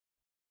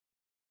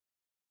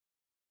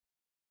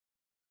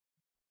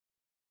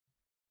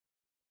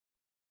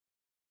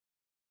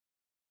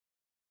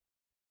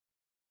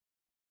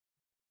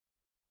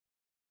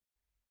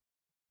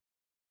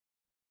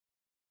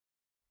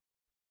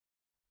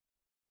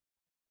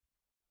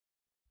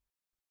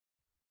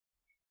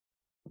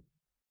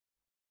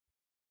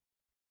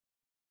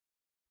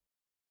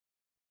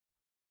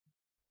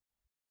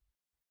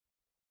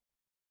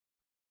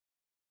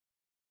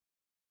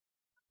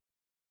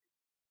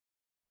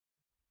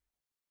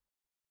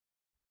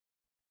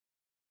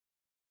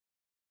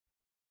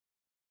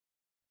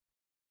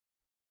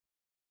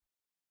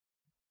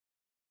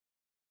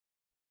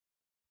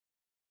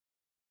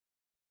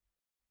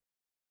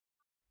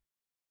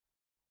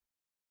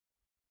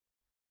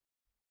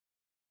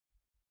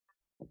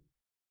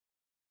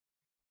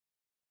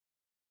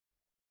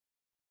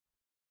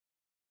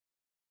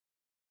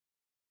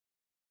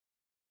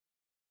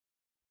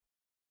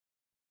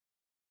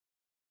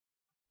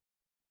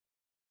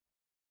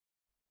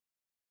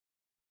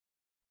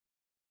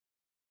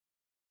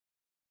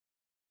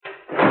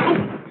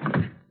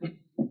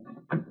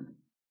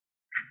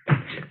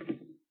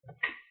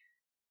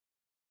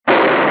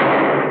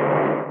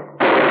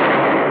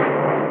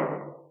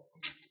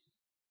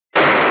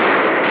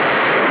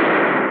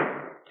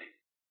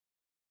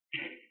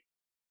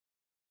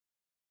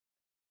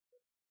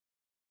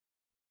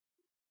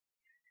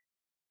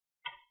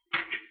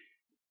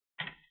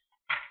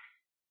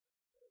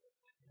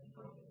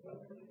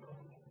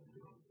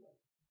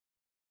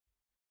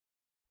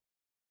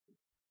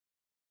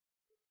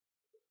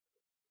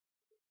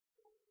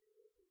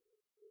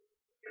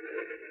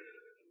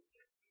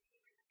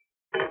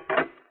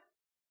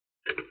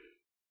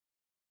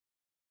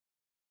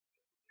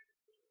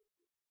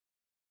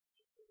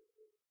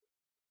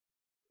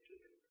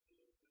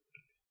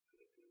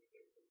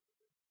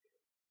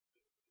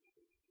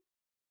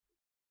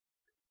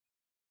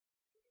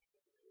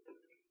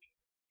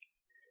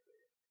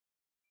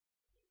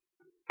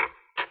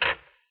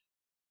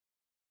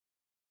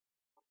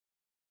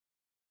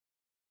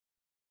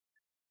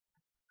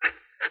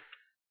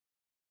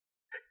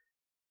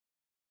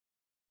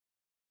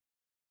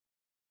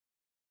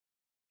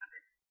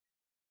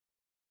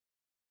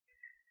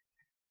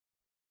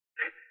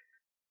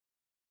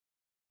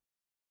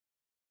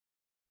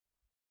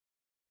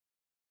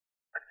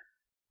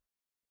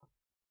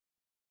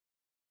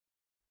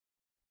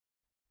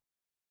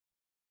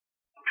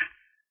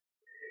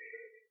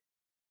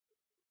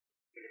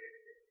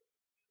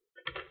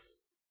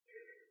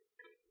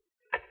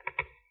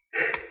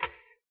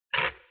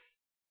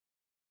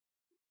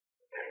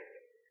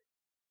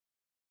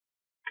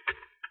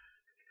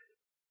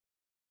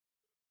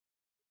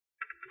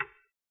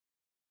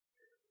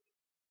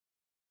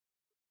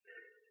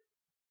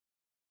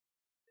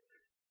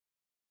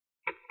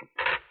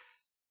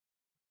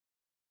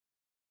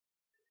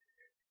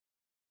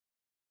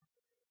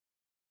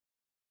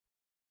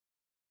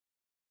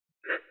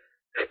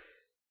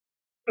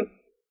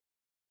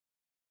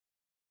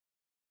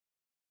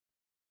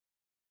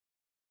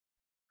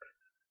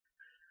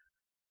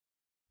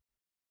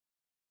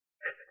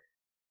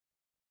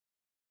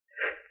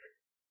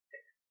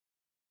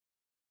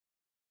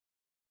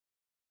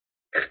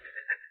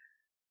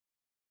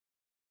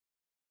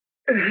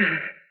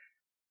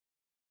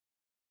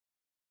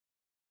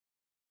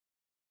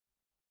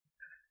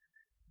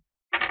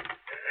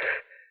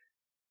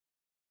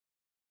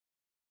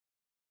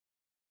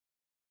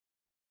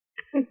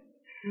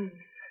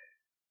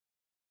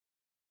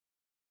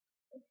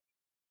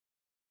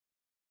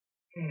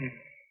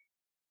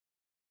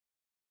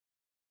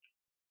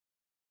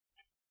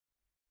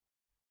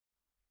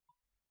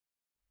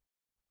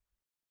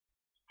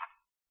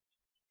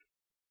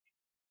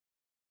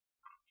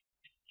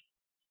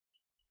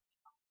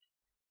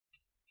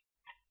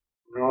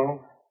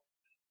 No.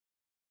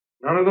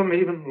 None of them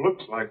even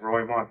looks like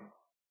Roy Martin.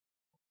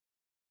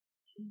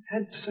 He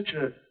had such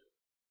a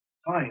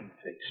fine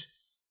face.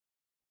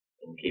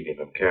 Didn't keep him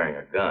from carrying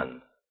a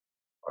gun.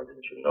 Or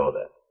didn't you know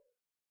that?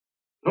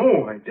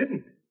 No, I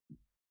didn't.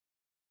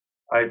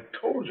 I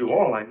told you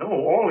all I know,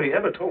 all he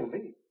ever told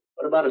me.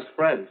 What about his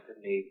friends?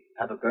 Didn't he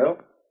have a girl?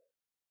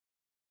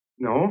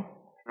 No,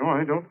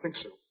 I don't think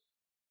so.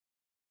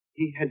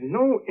 He had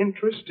no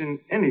interest in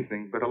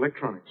anything but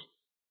electronics.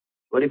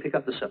 Where did he pick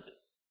up the subject?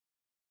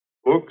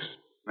 Books,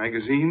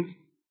 magazines.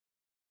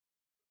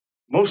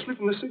 Mostly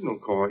from the Signal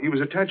Corps. He was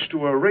attached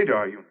to a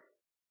radar unit.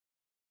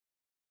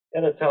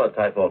 Get a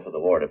teletype off for the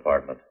War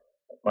Department.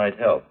 That might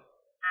help.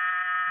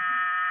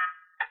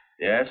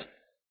 Yes?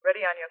 Ready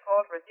on your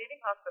call for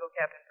receiving hospital,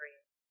 Captain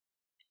Breen.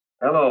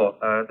 Hello,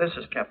 this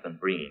is Captain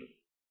Breen.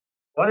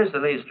 What is the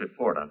latest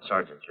report on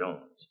Sergeant Jones?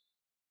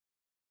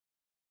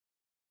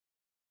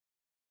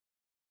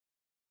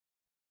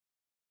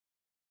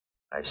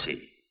 I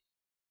see.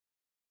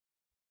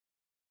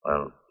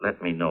 Well,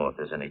 let me know if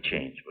there's any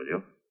change, will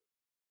you?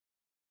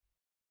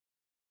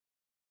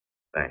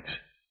 Thanks.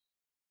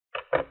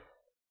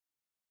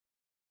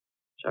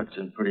 Chuck's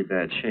in pretty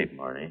bad shape,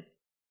 Marty.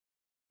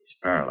 He's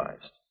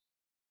paralyzed.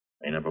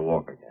 May never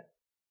walk again.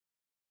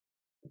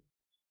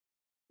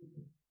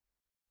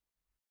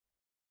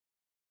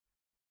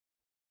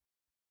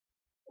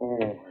 Oh,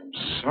 I'm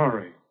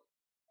sorry.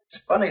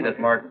 It's funny that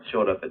Martin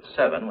showed up at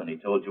 7 when he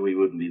told you he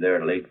wouldn't be there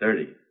till 8:30.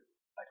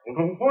 I don't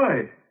know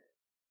why.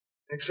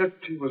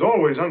 Except he was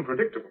always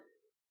unpredictable.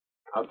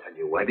 I'll tell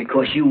you why.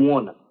 Because you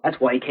warned him. That's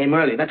why he came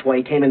early. That's why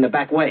he came in the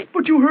back way.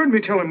 But you heard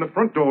me tell him the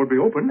front door would be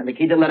open. And the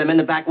key to let him in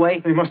the back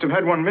way? He must have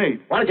had one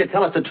made. Why don't you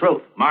tell us the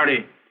truth?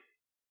 Marty.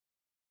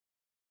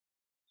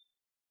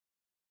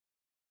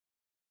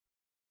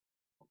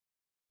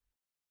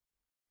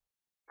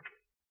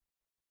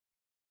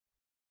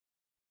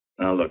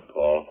 Now, look,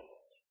 Paul.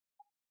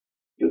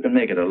 You can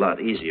make it a lot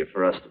easier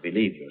for us to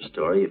believe your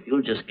story if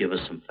you'll just give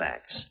us some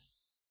facts.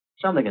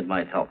 Something that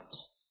might help us.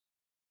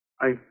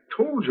 I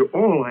told you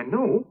all I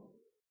know.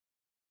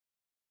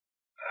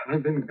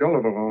 I've been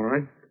gullible, all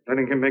right,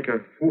 letting him make a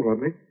fool of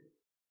me.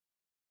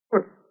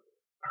 But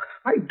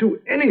I'd do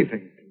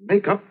anything to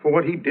make up for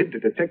what he did to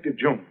Detective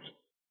Jones.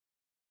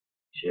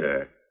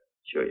 Sure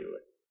you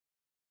would.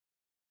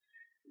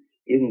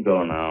 You can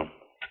go now.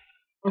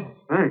 Oh,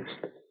 thanks.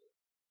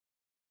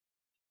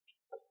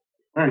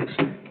 Thanks.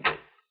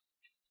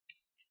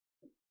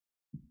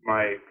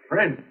 My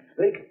friend,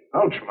 they can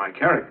vouch for my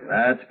character.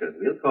 That's good.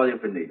 We'll call you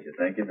if we need you.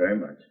 Thank you very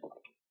much.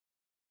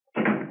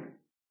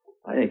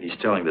 I think he's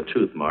telling the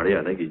truth, Marty.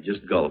 I think he's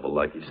just gullible,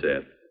 like he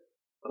said.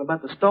 What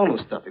about the stolen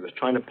stuff he was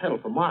trying to peddle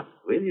for Martin?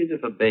 We'll use it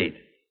for bait.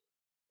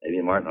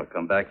 Maybe Martin will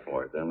come back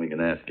for it. Then we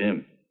can ask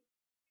him.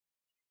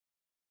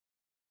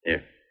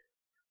 Here.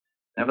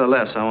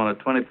 Nevertheless, I want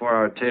a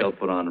 24-hour tail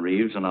put on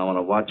Reeves, and I want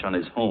a watch on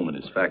his home and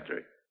his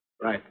factory.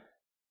 Right.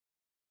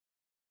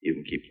 You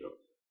can keep those.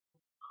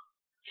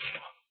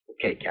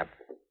 Okay, Captain.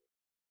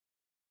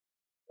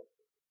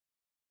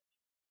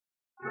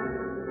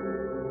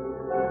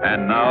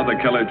 And now the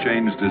killer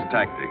changed his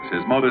tactics,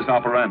 his modus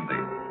operandi.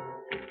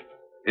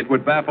 It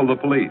would baffle the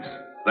police.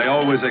 They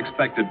always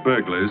expected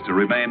burglars to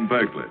remain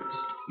burglars,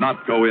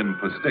 not go in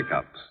for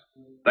stick-ups.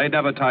 They'd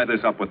never tie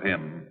this up with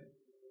him.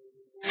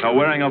 So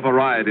wearing a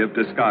variety of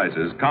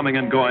disguises, coming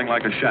and going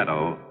like a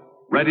shadow,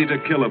 ready to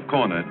kill if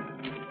cornered,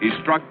 he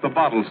struck the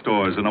bottle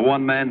stores in a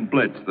one-man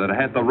blitz that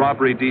had the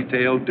robbery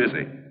detail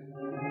dizzy.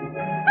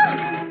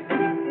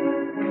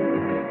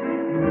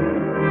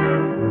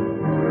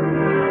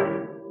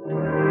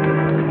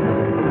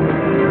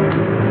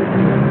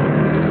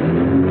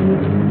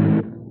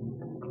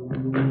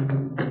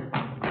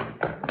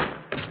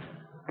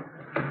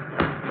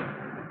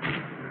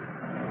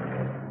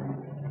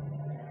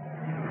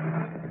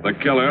 The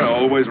killer,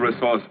 always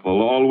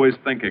resourceful, always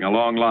thinking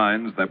along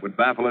lines that would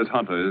baffle his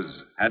hunters,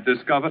 had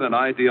discovered an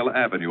ideal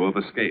avenue of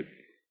escape.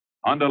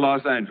 Under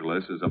Los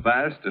Angeles is a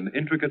vast and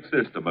intricate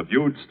system of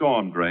huge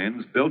storm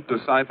drains built to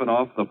siphon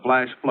off the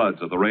flash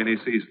floods of the rainy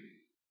season.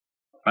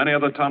 Many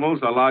of the tunnels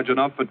are large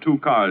enough for 2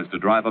 cars to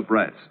drive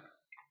abreast.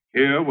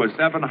 Here were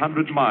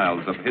 700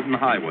 miles of hidden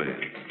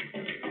highways,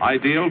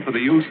 ideal for the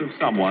use of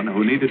someone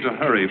who needed to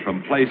hurry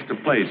from place to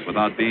place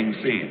without being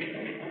seen.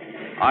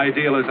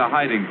 Ideal as a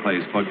hiding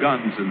place for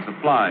guns and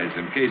supplies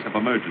in case of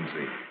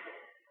emergency.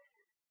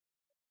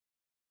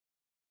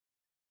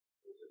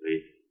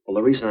 Well,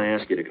 the reason I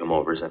asked you to come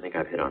over is I think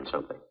I've hit on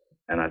something.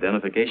 An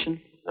identification?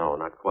 No,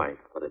 not quite,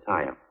 but a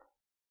tie-up.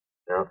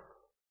 Now,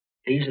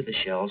 these are the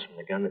shells from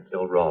the gun that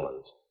killed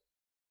Rawlins.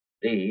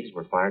 These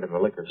were fired in the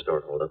liquor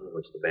store holdup in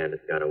which the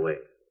bandit got away.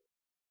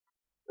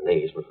 And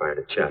these were fired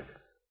at Chuck.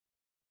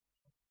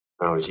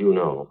 Now, as you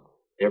know,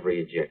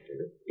 every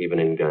ejector, even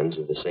in guns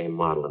of the same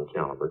model and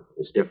caliber,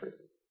 is different.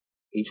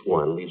 Each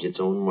one leaves its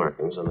own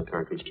markings on the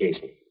cartridge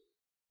casing.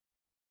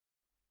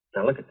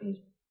 Now look at these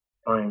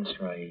fine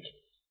striations.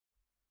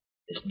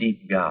 This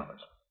deep gouge.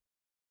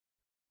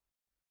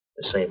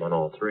 The same on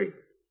all 3.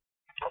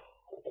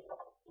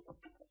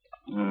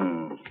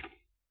 In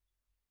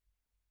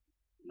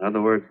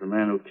other words, the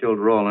man who killed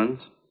Rawlins,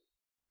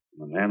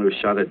 the man who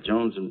shot at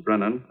Jones and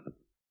Brennan,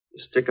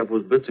 the stick-up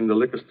who's blitzing the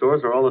liquor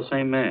stores are all the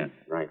same man.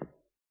 Right.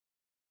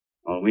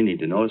 All we need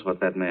to know is what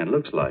that man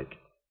looks like.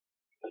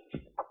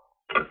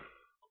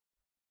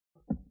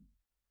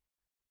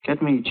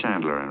 Get me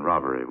Chandler in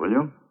robbery, will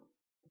you?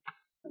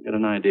 I've got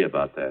an idea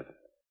about that.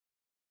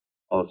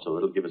 Also,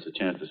 it'll give us a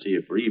chance to see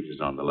if Reeves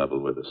is on the level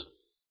with us.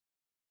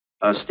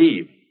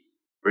 Steve.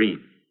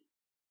 Breen.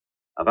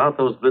 About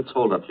those blitz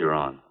holdups you're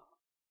on.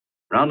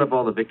 Round up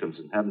all the victims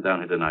and have them down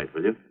here tonight,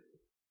 will you?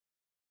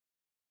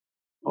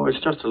 Oh,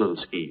 it's just a little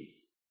scheme.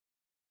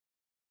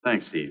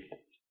 Thanks, Steve.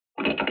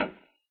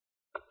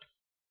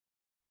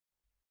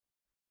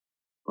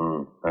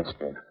 That's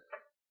good.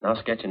 I'll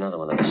sketch another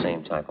one of the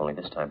same type, only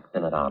this time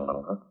thin it out a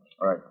little, huh?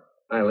 All right.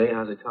 Hi, Lee.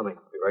 How's it coming?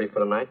 You ready for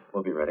the night?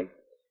 We'll be ready.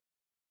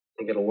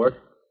 Think it'll work?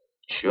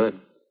 Should.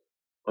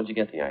 Where'd you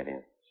get the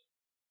idea?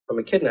 From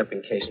a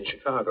kidnapping case in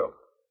Chicago.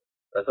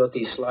 I thought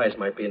these slides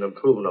might be an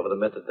improvement over the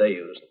method they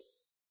used.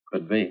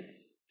 Could be.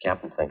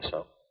 Captain thinks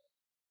so.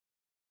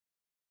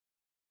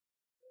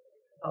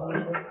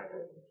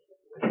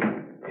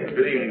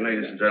 Good evening,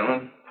 ladies and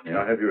gentlemen. May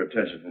I have your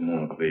attention for a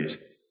moment, please?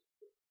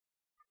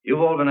 You've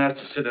all been asked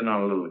to sit in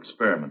on a little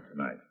experiment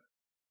tonight.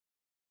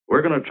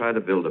 We're going to try to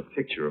build a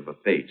picture of a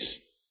face.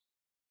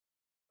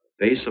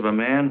 A face of a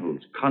man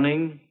who's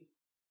cunning,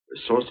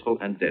 resourceful,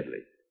 and deadly.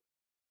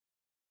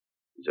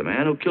 He's a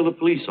man who killed a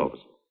police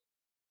officer.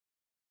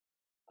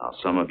 Now,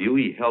 some of you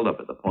he held up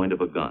at the point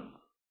of a gun.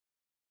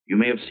 You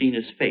may have seen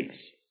his face,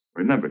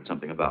 remembered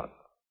something about it.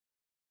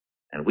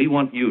 And we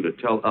want you to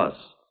tell us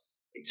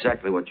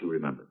exactly what you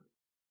remember.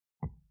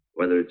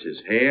 Whether it's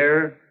his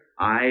hair,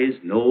 eyes,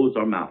 nose,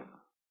 or mouth.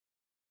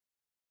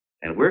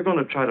 And we're going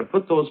to try to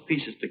put those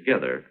pieces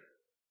together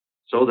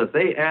so that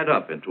they add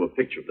up into a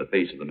picture of the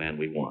face of the man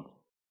we want.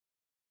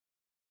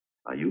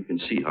 Now, you can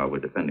see how we're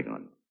depending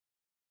on you.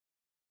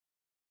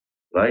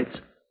 Lights?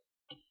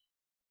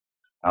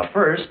 Now,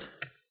 first,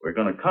 we're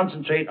going to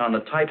concentrate on the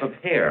type of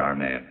hair our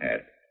man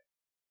had.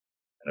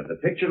 And if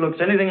the picture looks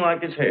anything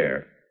like his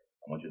hair,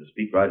 I want you to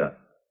speak right up.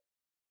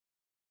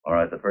 All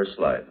right, the first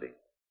slide, Lee.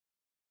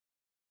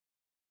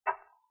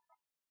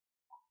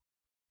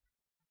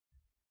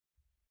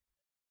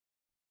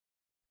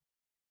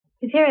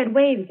 His hair had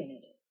waves in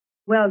it.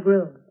 Well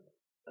groomed.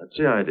 That's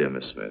the idea,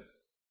 Miss Smith.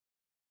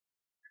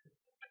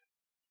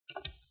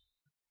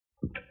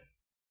 Is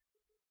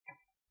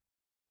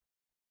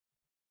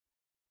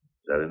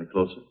that any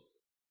closer?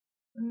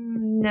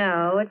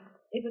 No,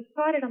 it was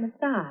parted on the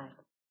side.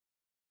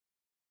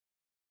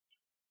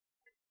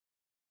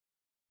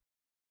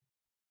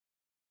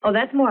 Oh,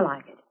 that's more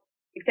like it,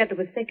 except it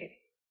was thicker.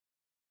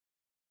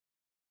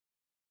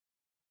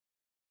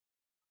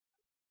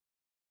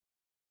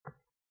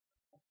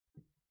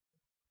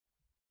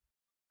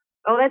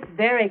 Oh, that's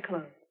very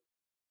close.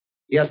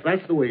 Yes,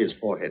 that's the way his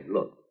forehead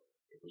looked.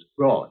 It was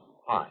broad and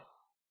high.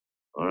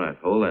 All right,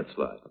 hold that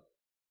slide.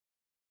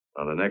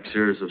 Now, the next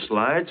series of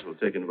slides will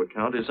take into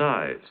account his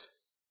eyes.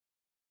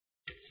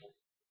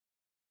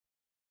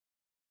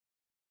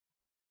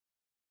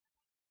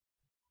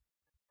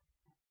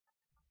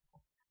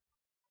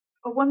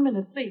 Oh, 1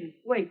 minute, please.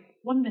 Wait,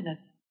 1 minute.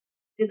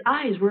 His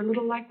eyes were a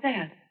little like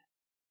that.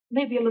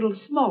 Maybe a little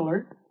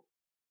smaller.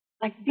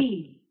 Like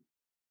beads.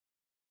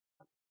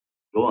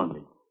 Go on,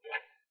 Lee.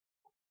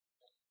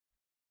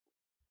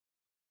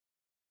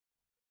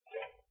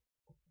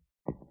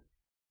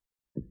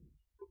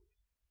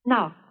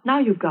 Now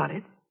you've got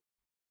it.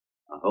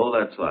 Now, hold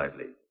that slide,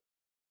 Lee.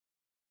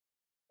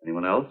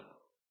 Anyone else?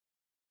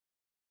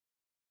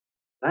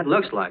 That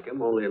looks like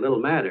him, only a little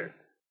madder.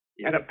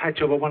 He had a patch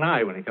over one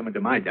eye when he come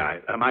into my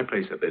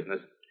place of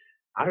business.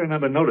 I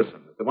remember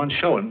noticing that the one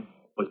showing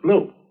was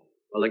blue.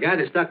 Well, the guy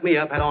that stuck me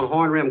up had on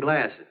horn-rimmed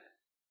glasses.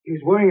 He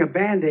was wearing a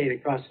Band-Aid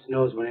across his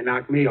nose when he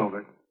knocked me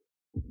over.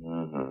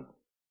 Uh-huh.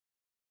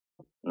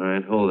 All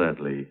right, hold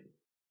that, Lee.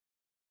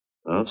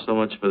 Well, so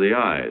much for the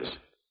eyes.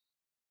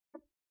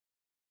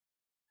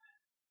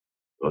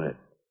 Go ahead.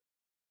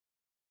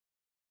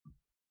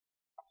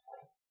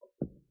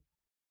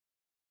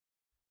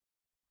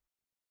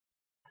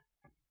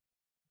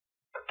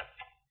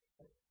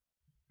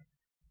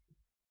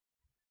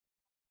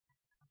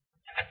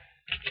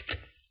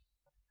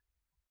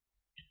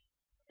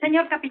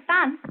 Señor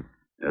Capitán.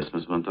 Yes,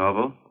 Miss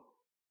Montalvo?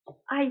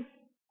 Ay,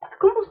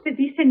 ¿cómo se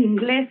dice en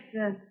inglés?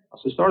 A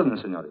sus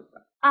órdenes,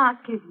 señorita.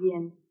 Ah, qué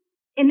bien.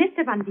 En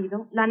este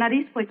bandido, la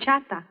nariz fue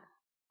chata,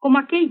 como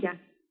aquella,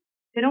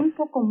 pero un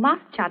poco más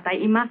chata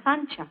y más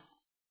ancha.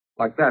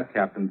 Like that,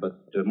 Captain, but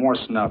more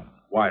snout,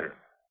 wider.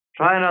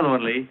 Try another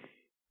one, Lee.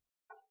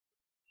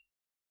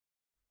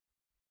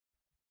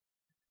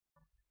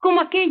 Como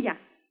aquella,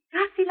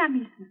 casi la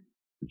misma.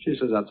 She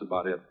says that's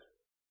about it.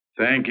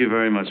 Thank you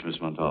very much, Miss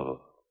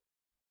Montalvo.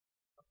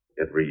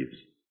 Get Reeves.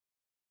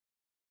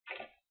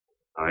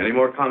 Any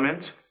more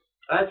comments?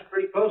 That's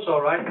pretty close,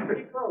 all right.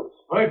 Pretty close.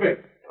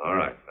 Perfect. All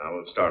right, now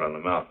we'll start on the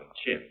mouth and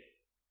chin.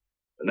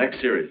 The next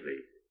series,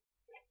 Lee.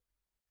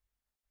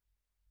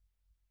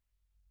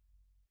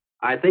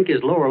 I think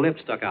his lower lip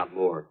stuck out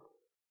more.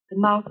 The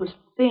mouth was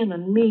thin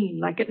and mean,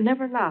 like it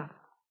never laughed.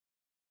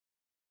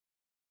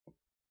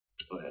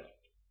 Go ahead.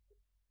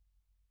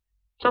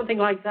 Something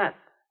like that,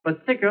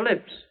 but thicker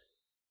lips.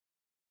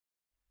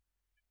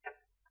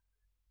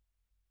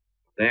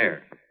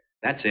 There.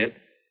 That's it.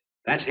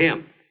 That's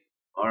him.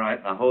 All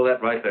right, now hold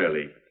that right there,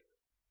 Lee.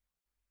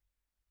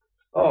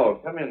 Oh,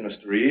 come in,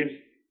 Mr. Reeves.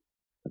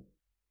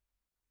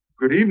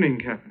 Good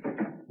evening, Captain.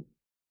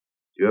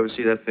 Did you ever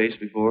see that face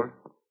before?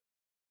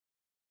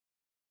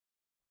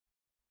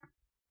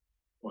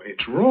 Why,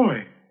 it's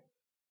Roy.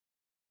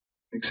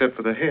 Except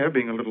for the hair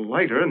being a little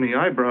lighter and the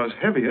eyebrows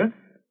heavier.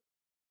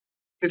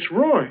 It's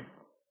Roy.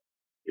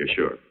 You're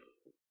sure?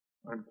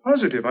 I'm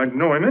positive I'd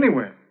know him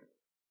anywhere.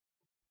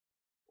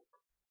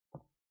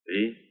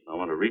 See? I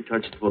want to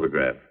retouch the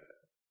photograph.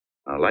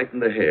 Now lighten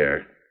the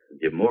hair and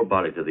give more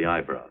body to the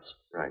eyebrows.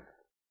 Right.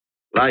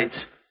 Lights.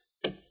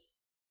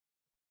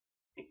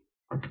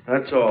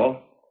 That's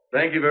all.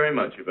 Thank you very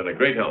much. You've been a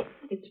great help.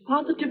 It's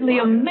positively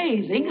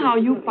amazing how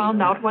you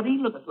found out what he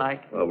looked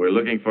like. Well, we're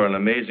looking for an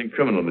amazing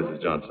criminal,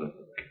 Mrs. Johnson.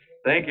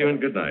 Thank you and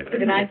good night.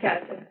 Good night,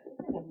 Captain.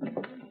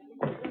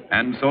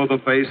 And so the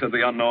face of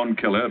the unknown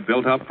killer,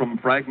 built up from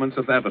fragments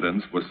of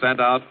evidence, was sent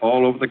out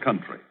all over the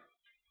country.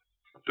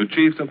 To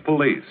chiefs of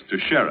police, to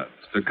sheriffs,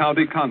 to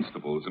county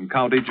constables and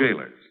county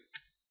jailers,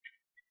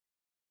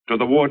 to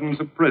the wardens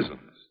of prisons,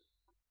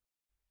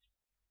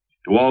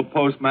 to all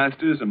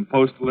postmasters and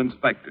postal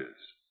inspectors,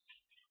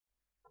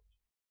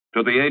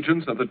 to the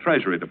agents of the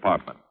Treasury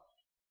Department,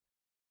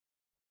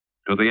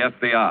 to the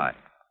FBI.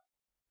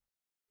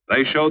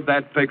 They showed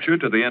that picture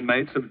to the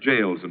inmates of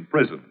jails and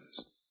prisons,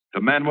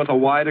 to men with a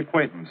wide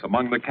acquaintance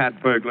among the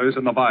cat burglars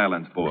and the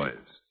violence boys.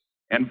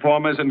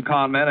 Informers and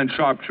conmen and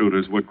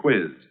sharpshooters were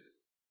quizzed,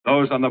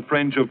 those on the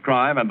fringe of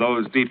crime and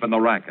those deep in the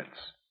rackets.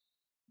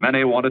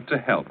 Many wanted to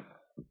help.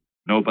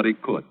 Nobody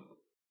could.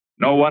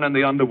 No one in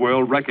the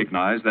underworld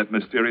recognized that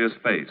mysterious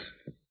face.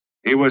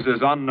 He was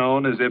as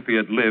unknown as if he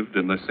had lived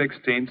in the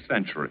 16th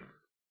century.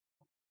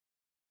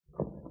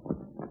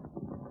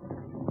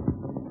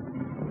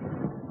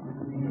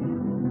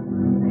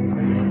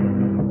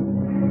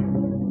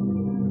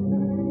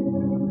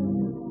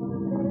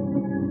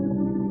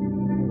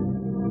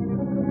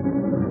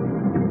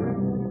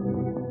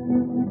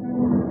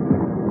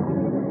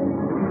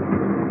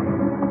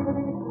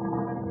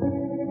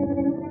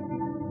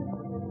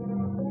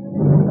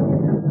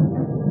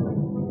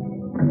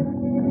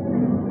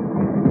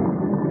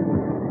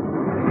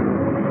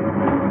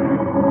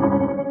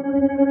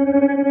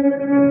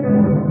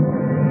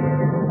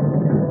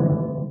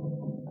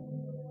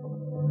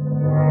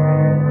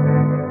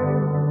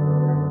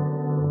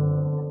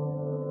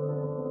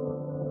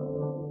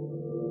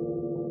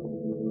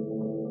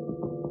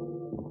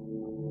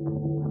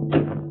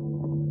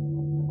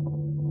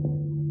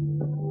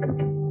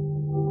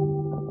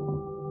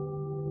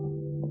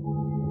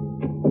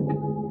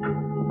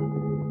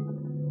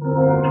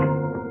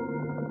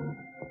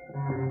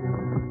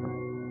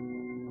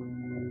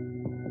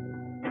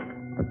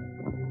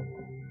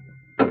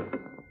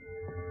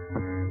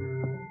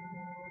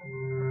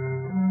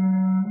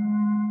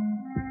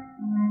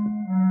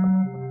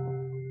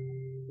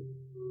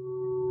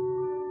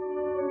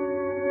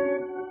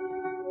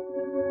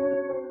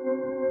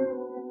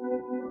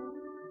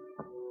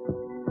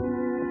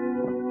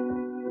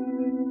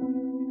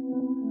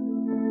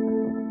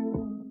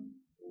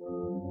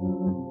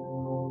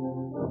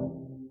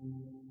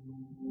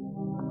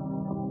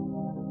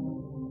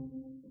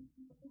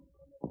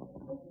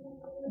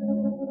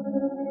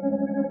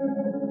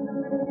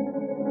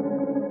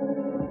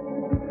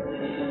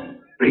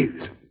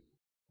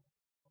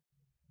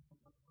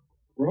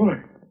 Roy.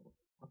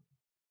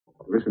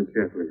 Listen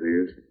carefully,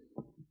 Reeves.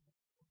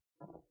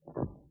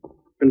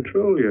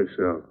 Control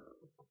yourself.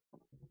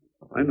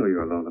 I know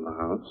you're alone in the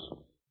house.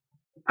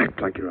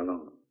 Act like you're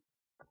alone.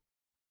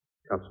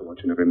 Cops are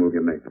watching every move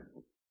you make.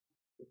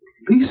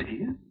 Police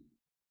here?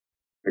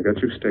 They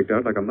got you staked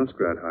out like a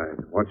muskrat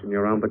hide, watching you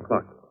around the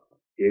clock.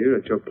 Here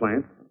at your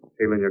plant,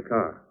 tailing your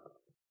car.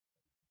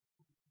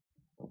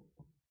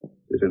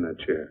 Sit in that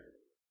chair.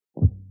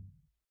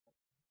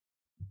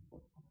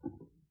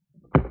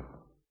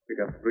 We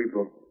got 3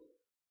 bullets.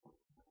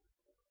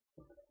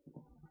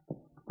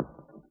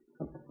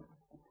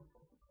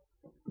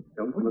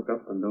 Don't look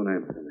up and don't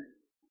answer me.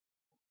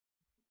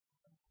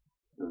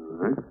 All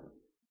right.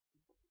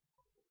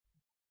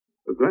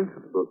 So glance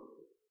at the book.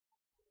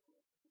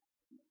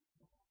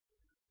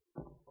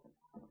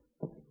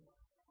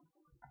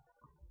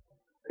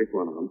 Pick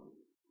one of them.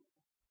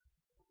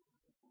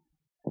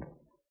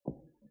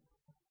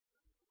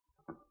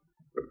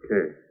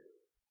 Okay.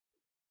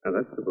 Now,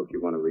 that's the book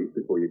you want to read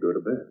before you go to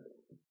bed.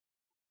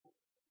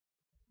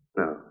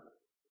 Now,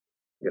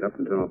 get up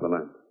and turn off the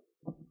lamp.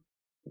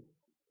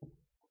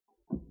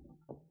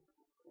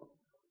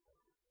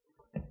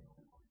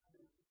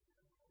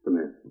 Come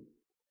here.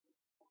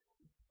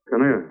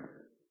 Come here.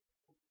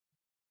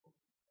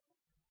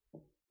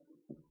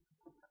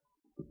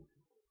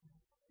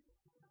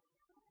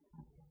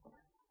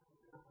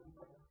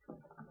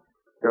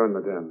 Go in,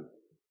 madame.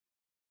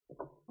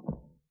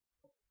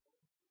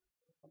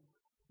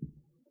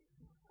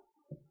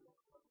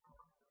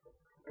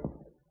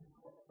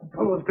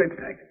 Follow the straight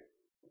tag.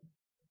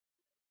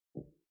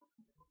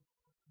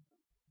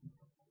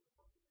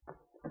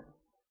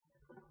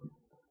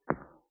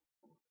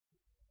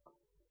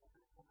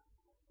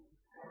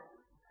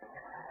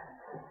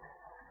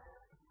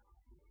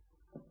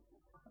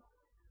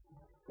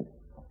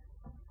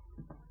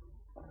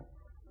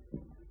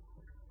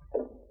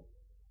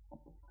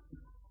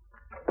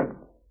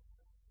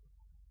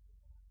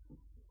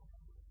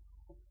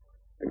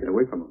 Now get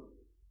away from him.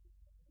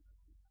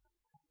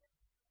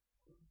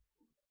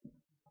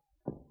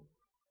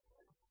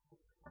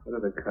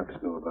 What do the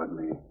cops know about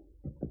me?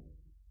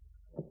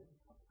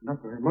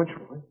 Not very much,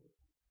 Roy.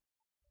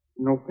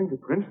 No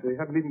fingerprints. They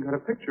haven't even got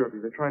a picture of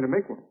you. They're trying to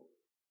make one.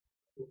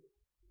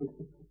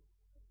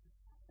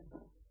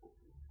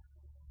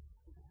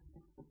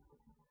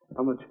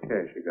 How much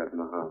cash you got in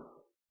the house?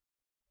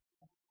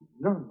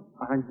 None.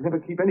 I never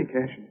keep any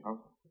cash in the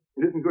house.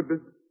 It isn't good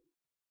business.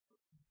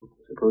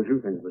 Suppose you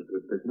think it was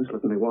good business,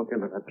 letting me walk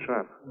into that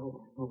trap.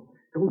 No.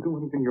 Don't do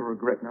anything you'll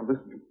regret. Now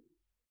listen to me.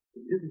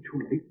 It isn't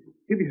too late.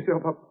 Give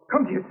yourself up.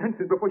 Come to your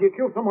senses before you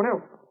kill someone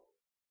else.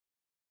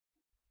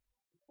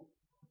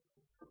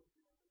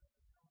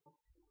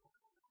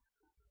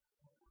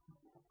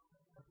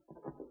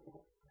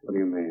 What do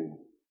you mean,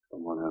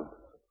 someone else?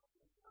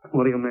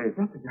 What do you mean?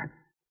 Nothing.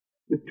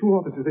 There's two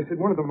officers. They said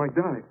one of them might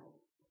die.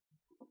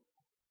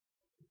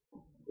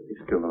 But he's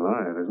still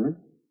alive, isn't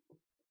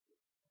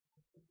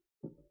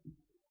he?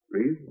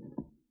 Reed?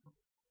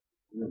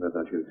 Never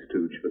thought you'd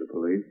stooge for the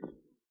police.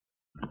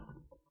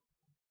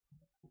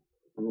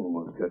 You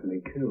almost got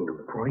me killed.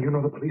 Boy, you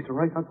know the police are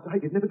right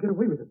outside. You'd never get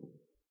away with it.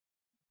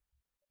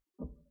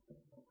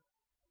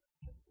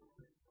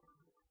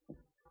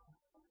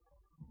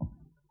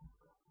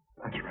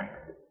 That's right.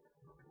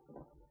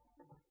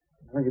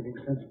 Now you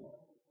make sense.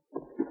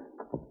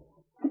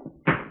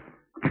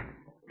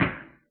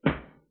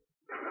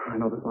 I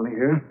know there's money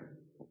here.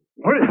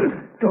 What is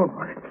it? Don't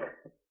worry.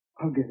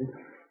 I'll get it.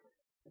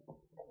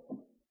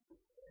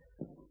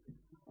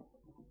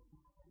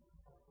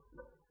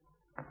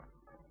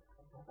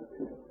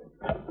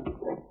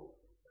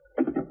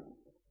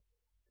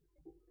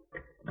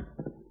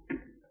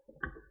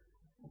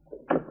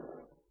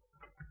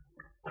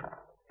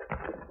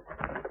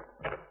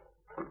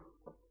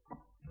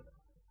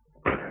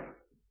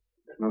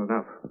 It's not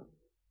enough.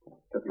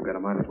 Except you've got a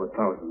mind it's worth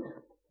thousands.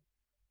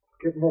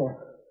 Get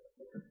more.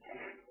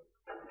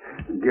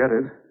 Get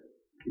it.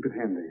 Keep it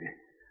handy.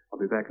 I'll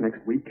be back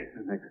next week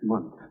and next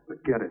month.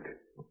 But get it.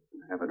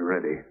 Have it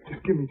ready.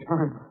 Just give me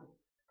time.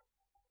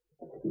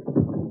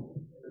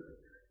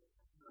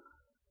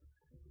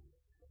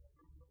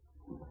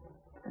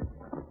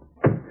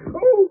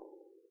 Oh!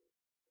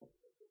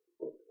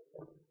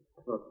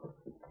 Look,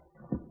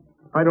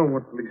 I don't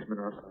want policemen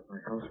outside my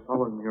house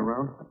following me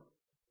around.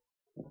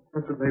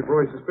 That's what made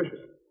Roy suspicious.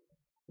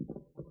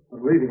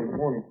 I'm leaving in the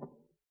morning.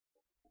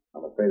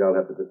 I'm afraid I'll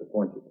have to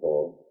disappoint you,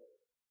 Paul.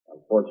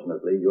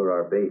 Unfortunately, you're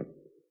our bait.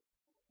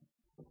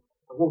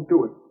 I won't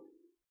do it.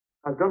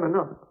 I've done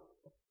enough.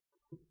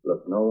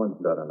 Look, no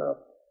one's done enough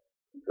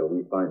until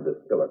we find this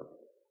killer.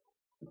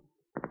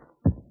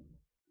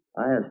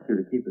 I asked you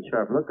to keep a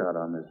sharp lookout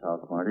on this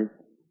house, Marty.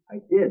 I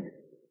did.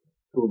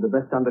 Two of the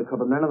best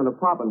undercover men in the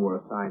department were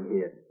assigned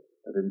here.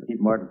 I didn't keep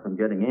Martin from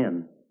getting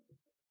in.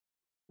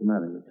 What's the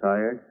matter? You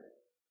tired?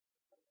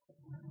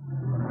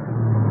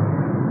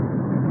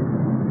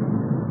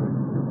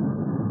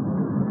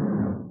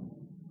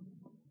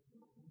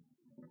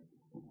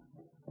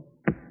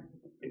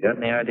 You got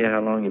any idea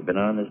how long you've been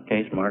on this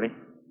case, Marty?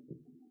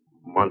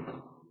 Months.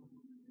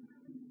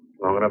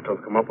 Long enough to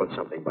have come up with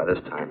something by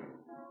this time.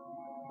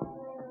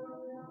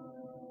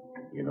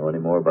 You know any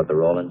more about the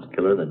Rawlins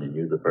killer than you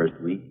knew the first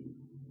week?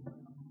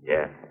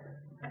 Yeah.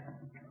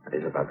 It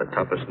is about the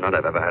toughest nut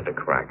I've ever had to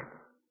crack.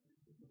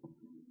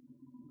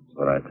 That's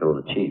what I told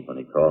the chief when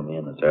he called me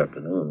in this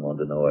afternoon,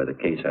 wanted to know why the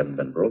case hadn't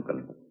been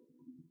broken.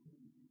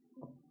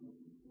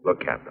 Look,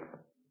 Captain.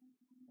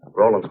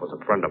 Rawlins was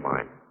a friend of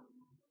mine.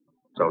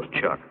 So's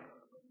Chuck.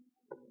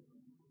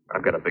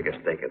 I've got a bigger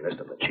stake in this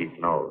than the chief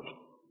knows.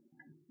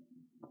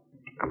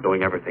 I'm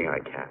doing everything I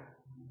can.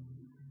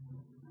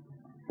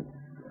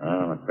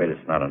 I'm afraid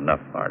it's not enough,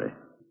 Marty.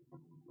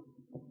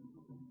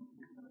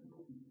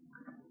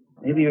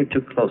 Maybe you're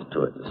too close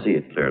to it to see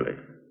it clearly.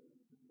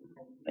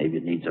 Maybe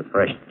it needs a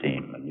fresh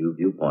team, a new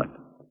viewpoint.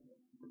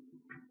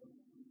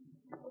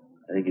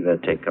 I think you better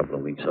take a couple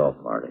of weeks off,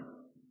 Marty.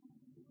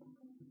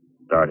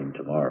 Starting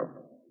tomorrow.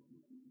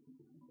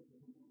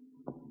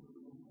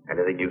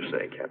 Anything you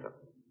say, Captain.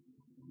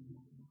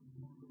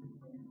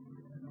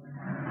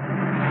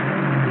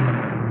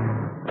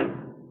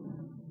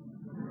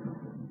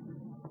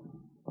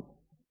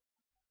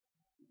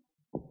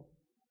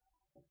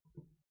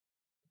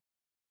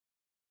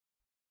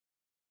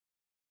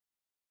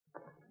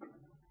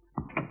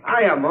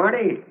 Hiya,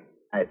 Marty.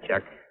 Hi,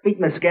 Chuck. Meet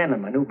Miss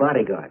Scanlon, my new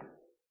bodyguard.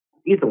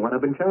 He's the one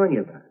I've been telling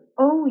you about.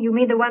 Oh, you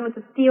mean the one with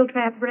the steel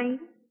trap brain?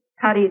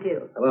 How do you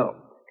do? Hello.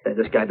 Has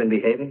this guy been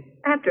behaving?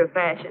 After a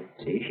fashion.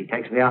 See, she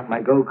takes me out in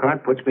my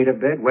go-kart, puts me to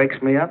bed, wakes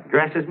me up,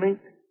 dresses me.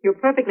 You're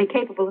perfectly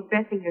capable of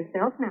dressing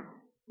yourself now,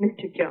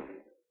 Mr.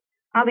 Jones.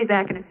 I'll be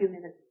back in a few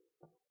minutes.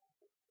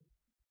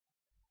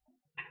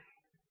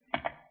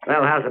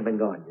 Well, how's it been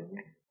going,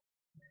 Junior?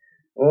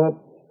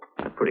 Oh,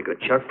 pretty good,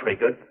 Chuck, pretty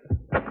good.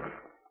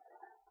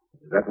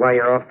 Is that why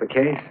you're off the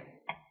case?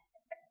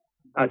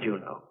 How'd you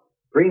know?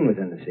 Green was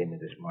in to see me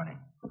this morning.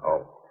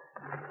 Oh.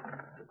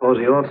 Suppose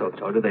he also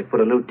told you they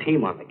put a new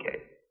team on the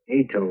case.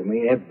 He told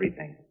me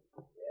everything.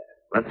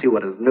 Yeah. Let's see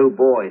what his new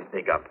boys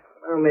dig up.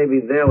 Well,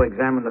 maybe they'll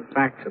examine the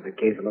facts of the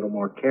case a little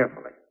more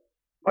carefully.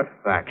 What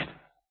facts?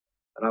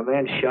 That our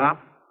man's sharp,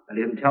 that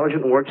he's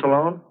intelligent and works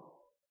alone,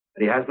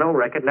 that he has no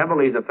record, never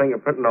leaves a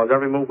fingerprint and knows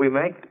every move we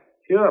make.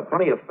 Sure,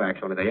 plenty of facts,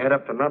 only they add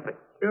up to nothing.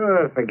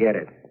 Sure, forget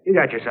it. You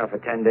got yourself a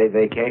 10-day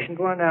vacation.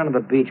 Go on down to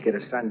the beach, get a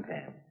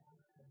suntan.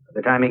 By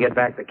the time you get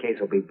back, the case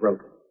will be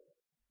broken.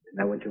 Isn't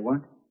that what you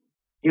want?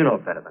 You know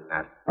better than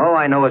that. All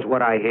I know is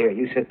what I hear.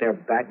 You sit there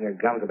batting your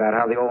gums about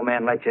how the old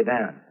man let you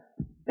down.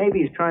 Maybe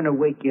he's trying to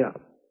wake you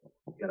up.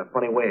 You got a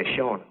funny way of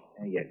showing it.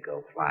 There you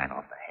go, flying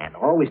off the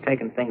handle. Always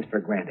taking things for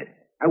granted.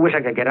 I wish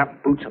I could get up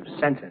and boot some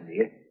sense into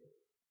you.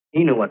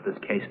 He knew what this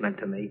case meant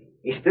to me.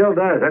 He still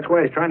does. That's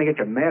why he's trying to get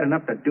you mad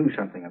enough to do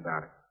something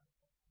about it.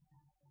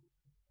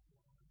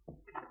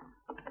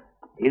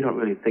 You don't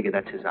really figure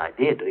that's his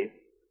idea, do you?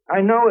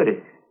 I know it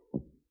is.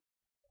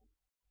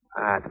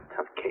 It's a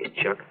tough case,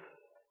 Chuck.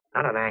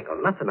 Not an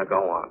angle, nothing to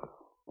go on.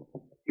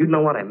 You'd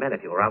know what I meant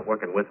if you were out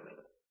working with me.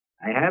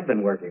 I have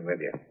been working with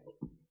you.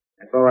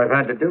 That's all I've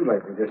had to do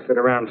lately, just sit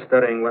around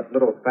studying what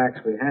little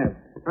facts we have,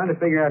 trying to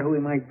figure out who he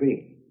might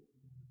be.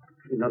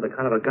 You know the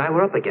kind of a guy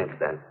we're up against,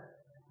 then.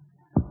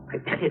 I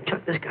tell you,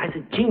 Chuck, this guy's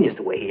a genius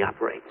the way he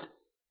operates.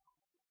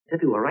 As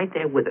if he were right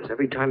there with us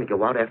every time we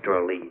go out after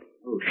a lead.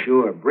 Oh,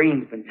 sure.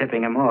 Breen's been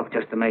tipping him off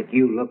just to make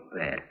you look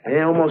bad.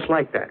 Yeah, almost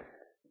like that.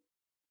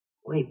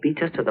 Well, he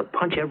beats us to the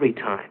punch every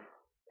time.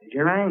 There's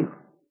your angle.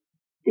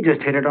 You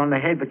just hit it on the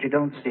head, but you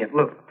don't see it.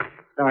 Look,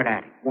 start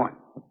at it. 1,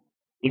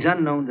 he's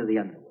unknown to the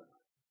underworld.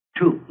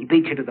 2, he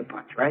beats you to the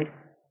punch, right?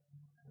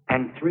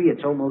 And 3,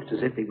 it's almost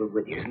as if he were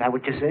with you. Isn't that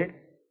what you said?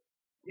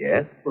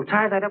 Yes. We'll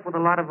tie that up with a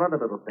lot of other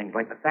little things,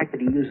 like the fact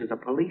that he uses a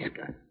police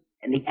gun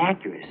and the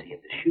accuracy of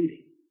the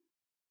shooting.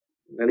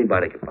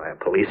 Anybody could buy a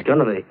police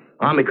gun, and the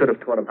Army could have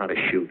taught him how to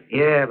shoot.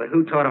 Yeah, but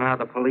who taught him how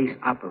the police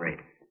operate?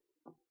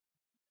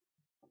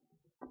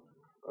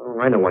 Oh,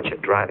 I know what you're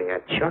driving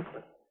at, Chuck.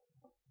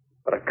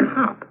 But a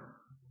cop.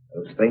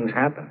 Those things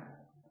happen.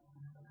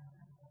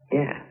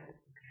 Yeah.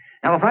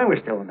 Now, if I were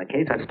still in the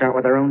case, I'd start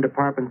with our own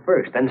department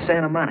first, then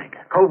Santa Monica,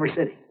 Culver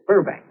City,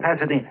 Burbank,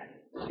 Pasadena.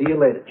 See you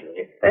later,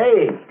 Junior.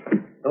 Hey!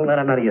 Don't let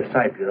him out of your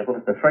sight, beautiful.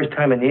 It's the first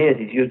time in years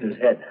he's used his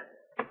head.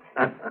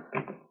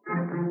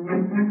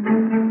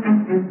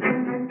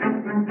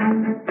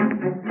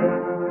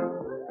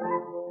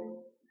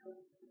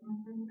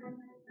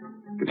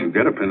 Could you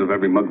get a print of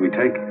every mug we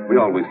take? We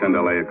always send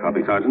L.A. a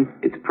copy, Sergeant.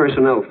 It's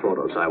personnel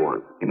photos I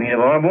want. You mean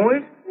of our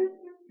boys?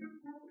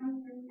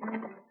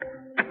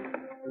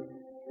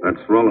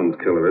 That's Roland's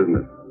killer, isn't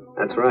it?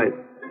 That's right.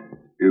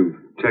 You've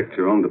checked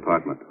your own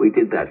department. We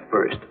did that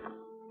first.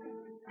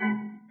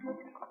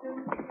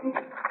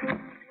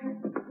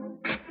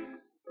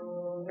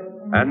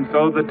 And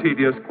so the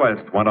tedious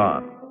quest went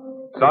on.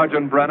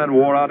 Sergeant Brennan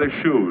wore out his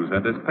shoes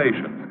and his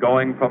patience,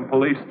 going from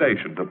police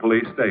station to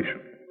police station,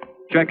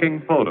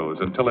 checking photos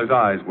until his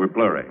eyes were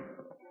blurry.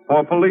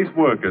 For police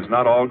work is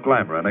not all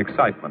glamour and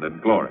excitement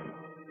and glory.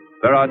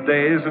 There are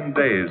days and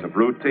days of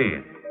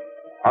routine,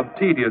 of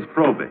tedious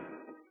probing,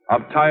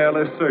 of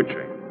tireless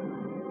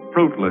searching,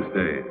 fruitless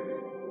days,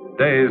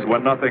 days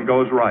when nothing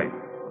goes right,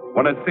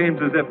 when it seems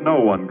as if no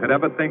one could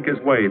ever think his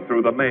way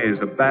through the maze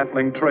of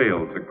baffling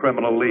trails and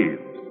criminal leads.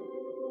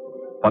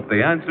 But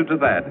the answer to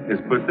that is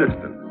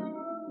persistence,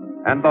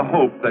 and the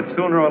hope that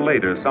sooner or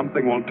later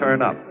something will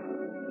turn up,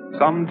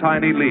 some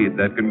tiny lead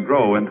that can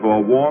grow into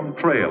a warm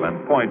trail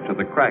and point to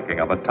the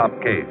cracking of a tough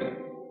case.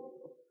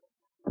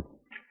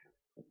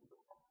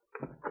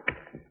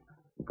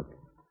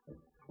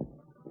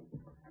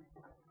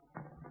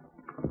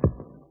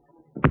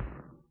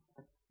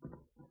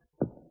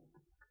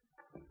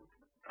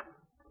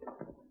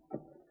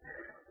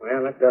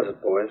 Well, that does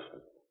it, boys.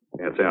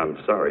 Can't say I'm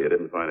sorry you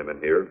didn't find him in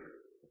here.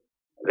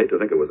 I'd hate to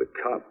think it was a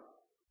cop.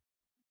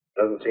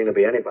 Doesn't seem to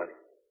be anybody.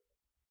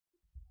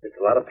 There's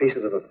a lot of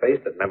pieces of the face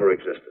that never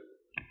existed.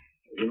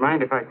 Would you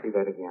mind if I see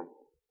that again?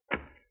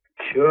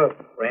 Sure,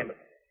 frame it.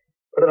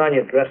 Put it on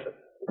your dresser.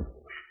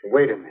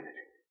 Wait a minute.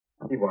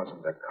 He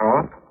wasn't a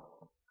cop.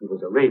 He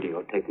was a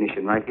radio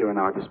technician right here in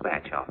our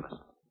dispatch office.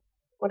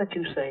 What did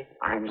you say?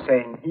 I'm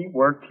saying he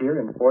worked here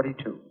in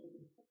 42.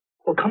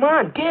 Well, come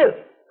on, give.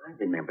 I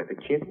remember the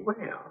kid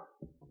well.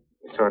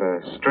 Sort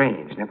of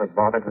strange. Never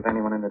bothered with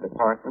anyone in the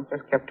department.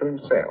 Just kept to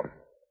himself.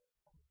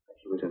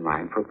 He was in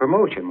line for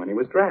promotion when he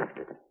was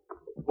drafted.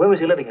 Where was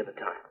he living at the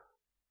time?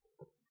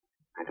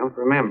 I don't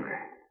remember.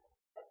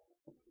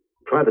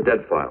 Try the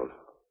dead files.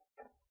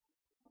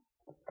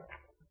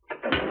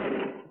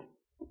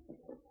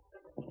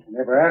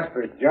 Never asked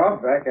for his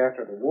job back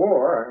after the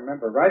war. I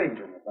remember writing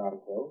to him about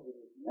it, though. He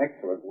was an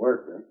excellent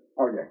worker.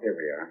 Oh, yeah, here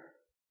we are.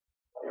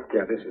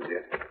 Yeah, this is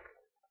it.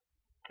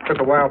 Took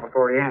a while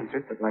before he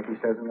answered, but like he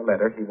says in the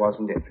letter, he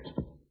wasn't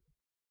interested.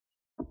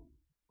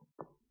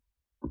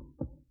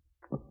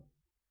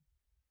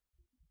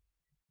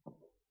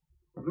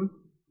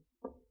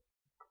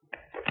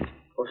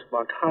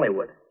 Postmarked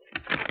Hollywood.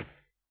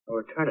 No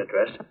return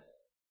address.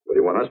 What do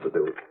you want us to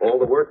do? All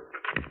the work?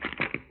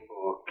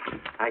 Oh,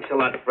 thanks a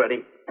lot,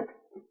 Freddie.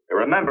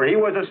 Remember, he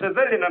was a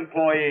civilian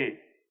employee.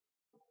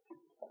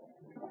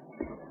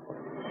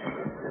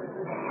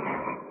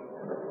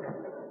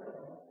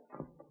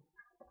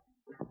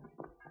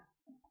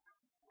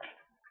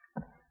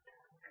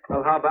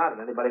 Well, how about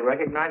it? Anybody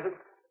recognize it?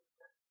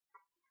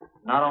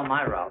 Not on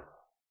my route.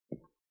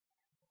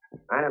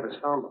 I never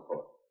saw him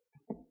before.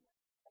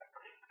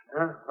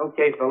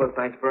 Okay, fellas,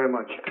 thanks very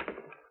much.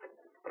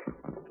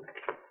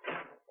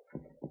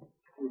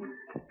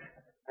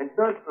 I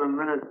thought for a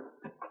minute.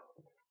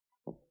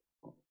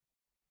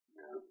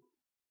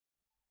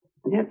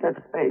 Yet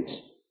that face.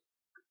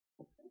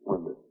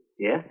 Wonder.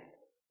 Yeah?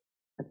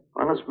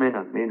 Well, this may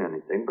not mean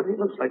anything, but he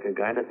looks like a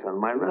guy that's on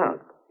my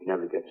route. He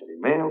never gets any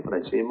mail, but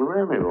I see him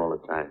around here all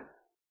the time.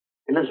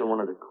 He lives in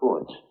one of the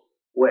courts.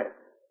 Where?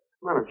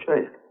 Come on, I'll show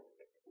you.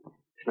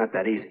 It's not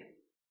that easy.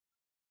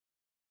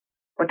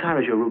 What time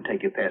does your route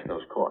take you past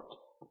those courts?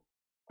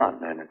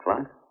 About 9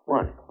 o'clock.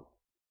 Why?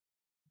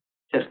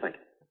 Just think.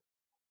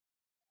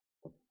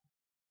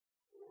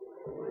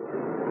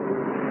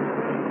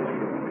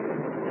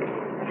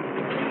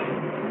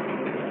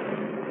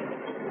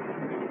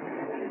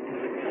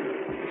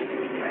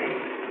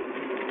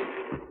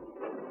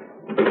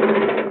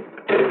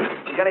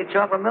 You got any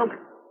chocolate milk?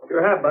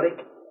 Sure have, buddy.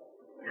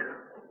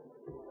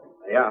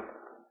 Yeah.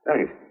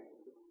 Thanks.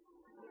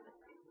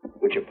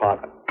 What's your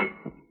pocket?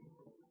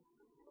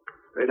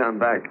 Straight on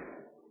back.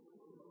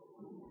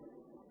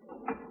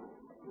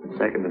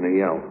 Second in the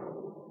yell.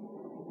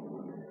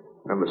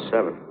 Number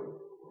 7.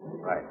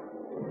 Right.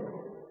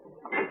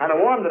 Kind of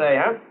warm today,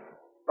 huh?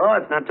 Oh,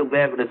 it's not too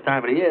bad for this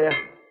time of the year.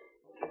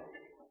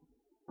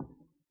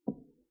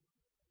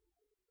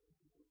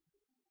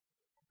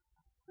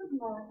 Good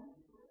morning.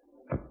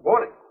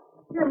 Morning.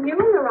 You're new in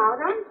the route,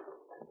 aren't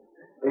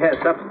you?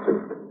 Yeah,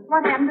 substitute.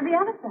 What happened to the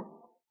other fellow?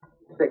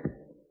 Sick.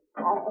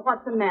 Oh,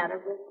 what's the matter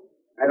with him?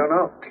 I don't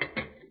know.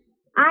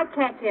 I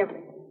catch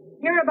everything.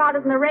 Hear about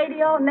it on the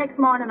radio, and next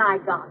morning I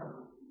got it.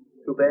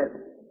 Too bad.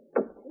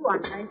 You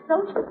aren't very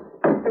social.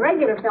 The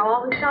regular fellow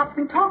always stops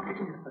and talks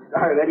to you.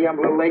 Sorry, Letty, I'm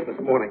a little late this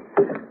morning.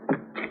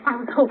 I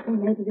was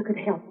hoping maybe you could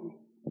help me.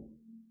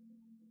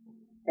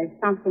 There's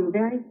something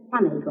very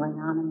funny going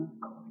on in this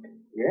court.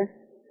 Yeah?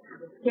 I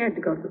was scared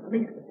to go to the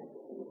police with it.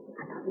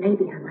 I thought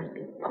maybe I might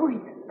be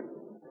poisoned.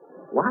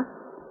 What?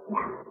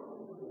 Yeah.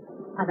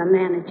 By the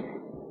manager.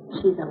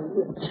 She's a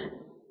witch.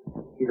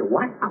 She's a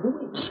what? A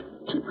witch.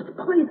 She puts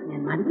poison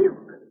in my milk.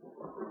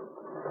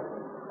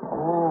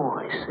 Oh,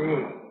 I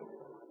see.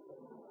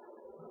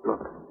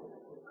 Look.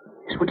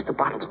 Switch the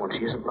bottles when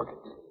she isn't looking.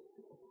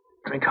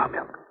 Drink our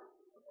milk.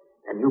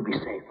 Then you'll be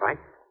safe, right?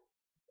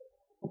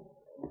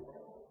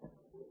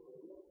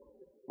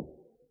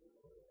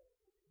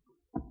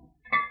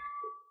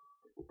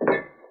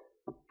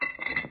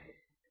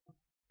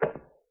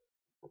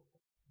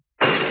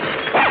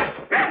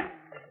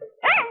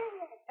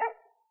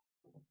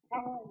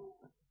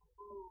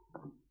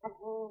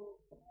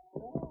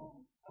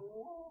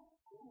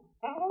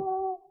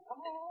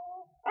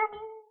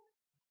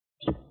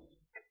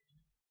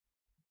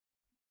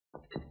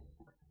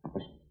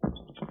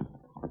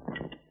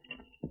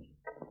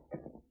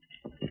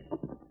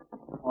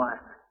 Why,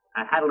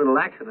 I had a little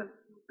accident.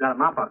 Got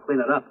him up, I'll clean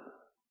it up.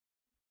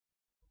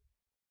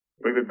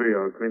 Leave it be.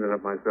 I'll clean it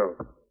up myself.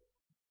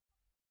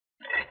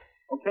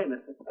 Okay,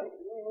 mister.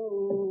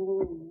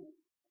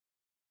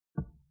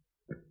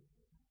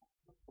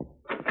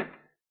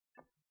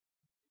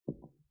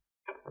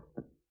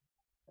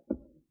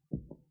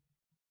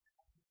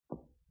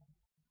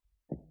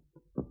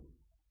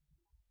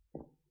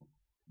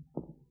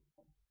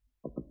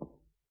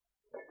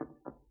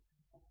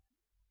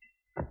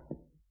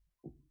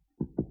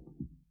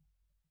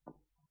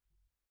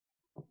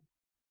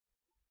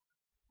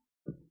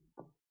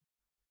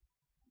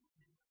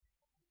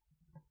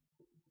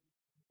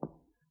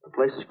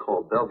 The place is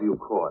called Bellevue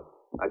Court.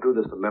 I drew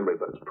this from memory,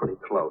 but it's pretty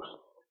close.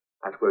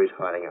 That's where he's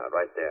hiding out,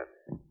 right there.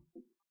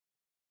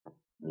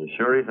 You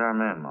sure he's our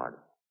man, Marty?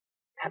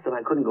 Captain,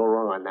 I couldn't go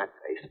wrong on that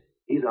face.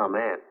 He's our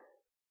man.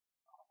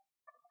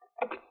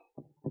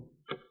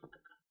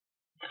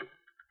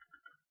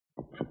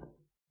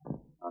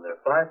 Now, there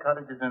are 5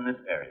 cottages in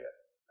this area,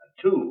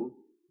 and 2,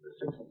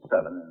 the 6 and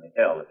 7, in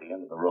the L at the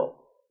end of the row.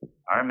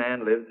 Our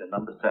man lives in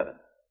number 7.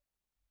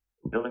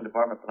 The building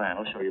department plan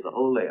will show you the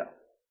whole layout.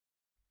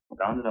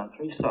 Bounded on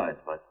 3 sides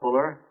by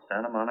Fuller,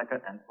 Santa Monica,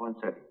 and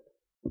Poinsettia.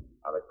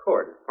 Now, the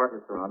court is partly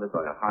surrounded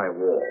by a high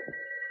wall.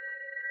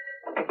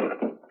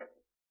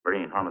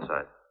 Breen,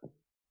 homicide.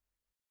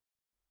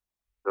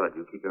 Good.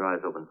 You keep your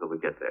eyes open until we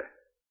get there.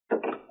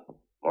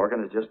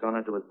 Morgan has just gone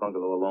into his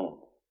bungalow alone.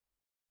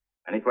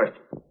 Any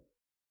questions?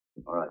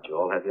 All right, you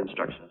all have the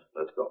instructions.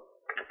 Let's go.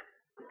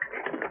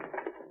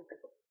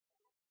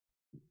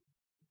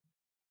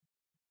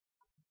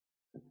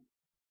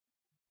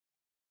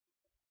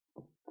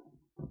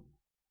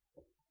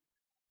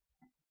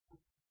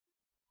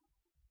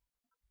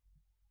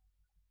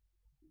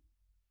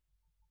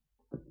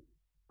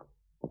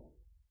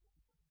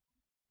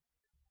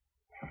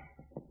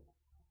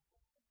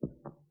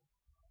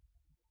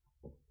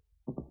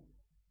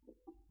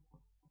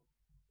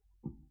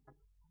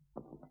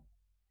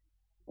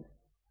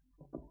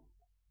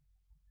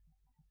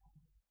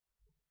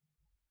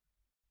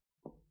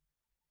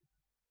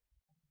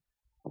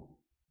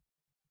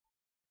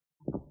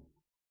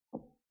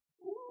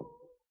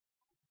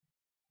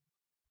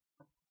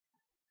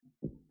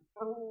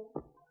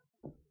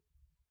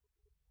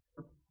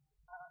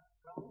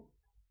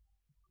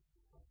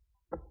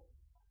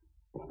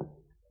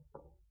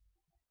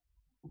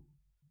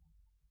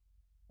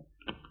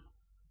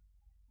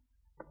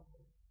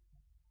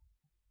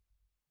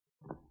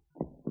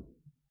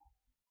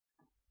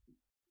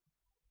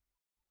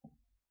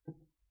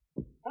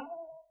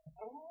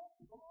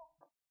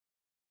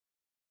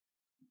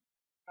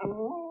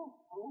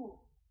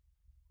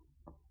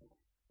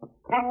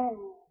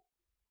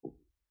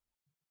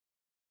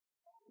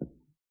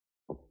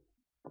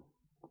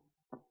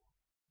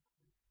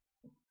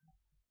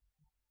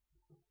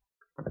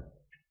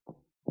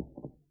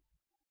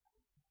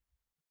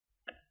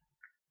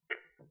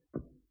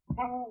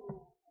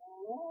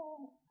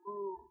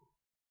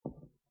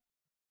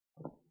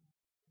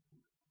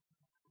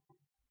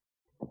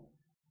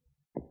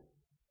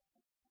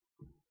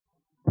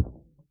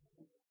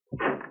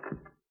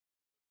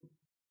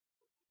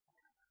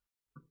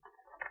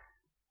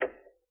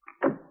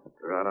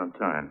 You're out on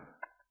time.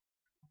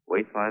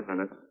 Wait 5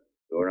 minutes.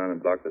 Go around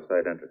and block the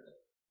side entrance.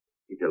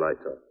 Keep your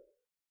lights off.